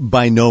product?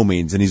 By no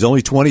means. And he's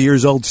only 20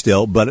 years old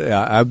still, but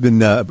I've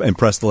been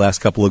impressed the last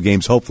couple of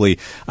games. Hopefully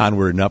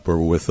onward and upward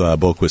with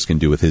Boqvist can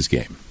do with his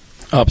game.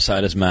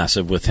 Upside is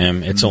massive with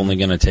him. It's only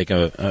going to take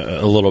a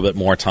little bit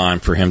more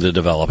time for him to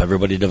develop.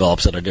 Everybody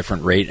develops at a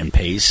different rate and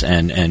pace,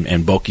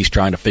 and Boki's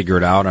trying to figure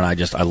it out. And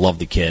I love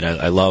the kid.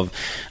 I love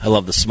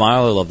the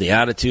smile. I love the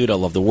attitude. I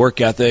love the work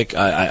ethic.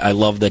 I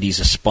love that he's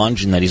a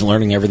sponge and that he's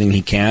learning everything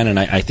he can. And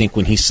I think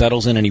when he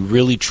settles in and he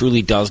really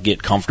truly does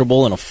get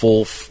comfortable in a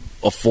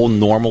full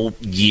normal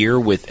year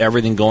with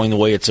everything going the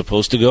way it's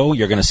supposed to go,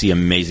 you're going to see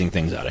amazing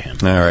things out of him.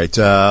 All right,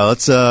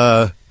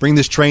 let's bring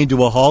this train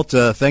to a halt.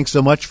 Thanks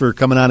so much for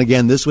coming on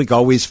again this week.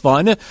 Always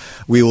fun.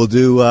 We will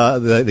do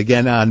that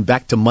again on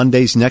Back to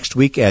Mondays next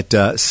week at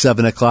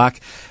 7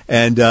 o'clock.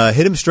 And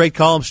hit him straight,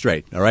 call him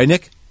straight. All right,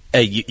 Nick?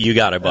 Hey, you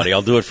got it, buddy.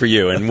 I'll do it for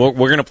you. And we're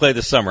going to play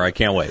this summer. I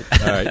can't wait.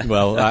 All right.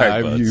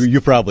 Well,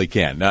 you probably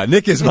can.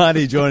 Nick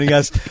Gismondi joining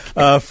us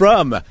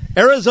from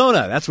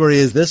Arizona. That's where he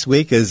is this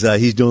week, as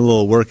he's doing a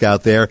little work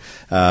out there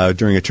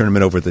during a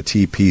tournament over at the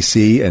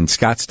TPC in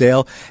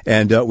Scottsdale.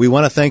 And we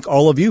want to thank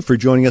all of you for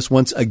joining us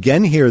once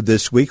again here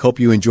this week. Hope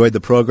you enjoyed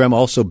the program.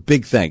 Also,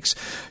 big thanks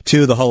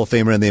to the Hall of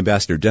Famer and the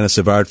Ambassador, Dennis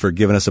Savard, for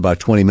giving us about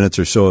 20 minutes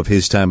or so of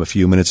his time a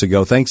few minutes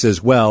ago. Thanks as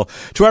well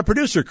to our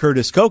producer,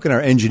 Curtis Koch, and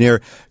our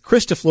engineer,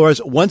 Krista Flores.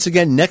 Once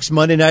again, next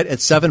Monday night at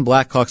 7,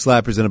 Blackhawks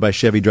Live, presented by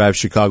Chevy Drive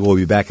Chicago, will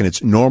be back in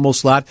its normal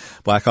slot.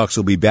 Blackhawks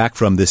will be back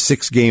from this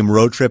 6-game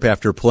road trip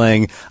after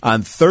playing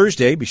on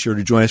Thursday. Be sure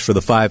to join us for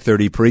the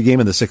 5:30 pregame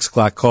and the 6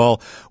 o'clock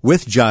call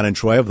with John and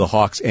Troy of the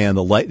Hawks and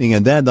the Lightning.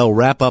 And then they'll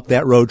wrap up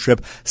that road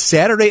trip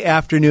Saturday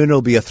afternoon.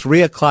 It'll be a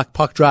 3 o'clock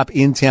puck drop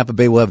in Tampa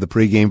Bay. We'll have the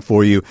pregame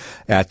for you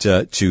at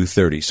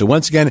 2:30. So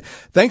once again,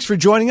 thanks for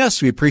joining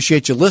us. We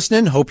appreciate you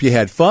listening. Hope you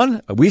had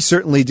fun. We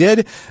certainly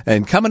did.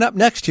 And coming up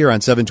next here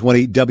on 720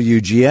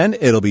 WGN,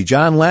 it'll be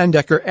John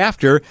Landecker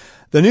after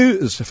the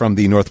news from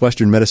the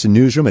Northwestern Medicine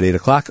Newsroom at 8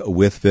 o'clock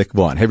with Vic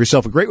Vaughn. Have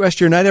yourself a great rest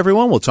of your night,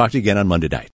 everyone. We'll talk to you again on Monday night.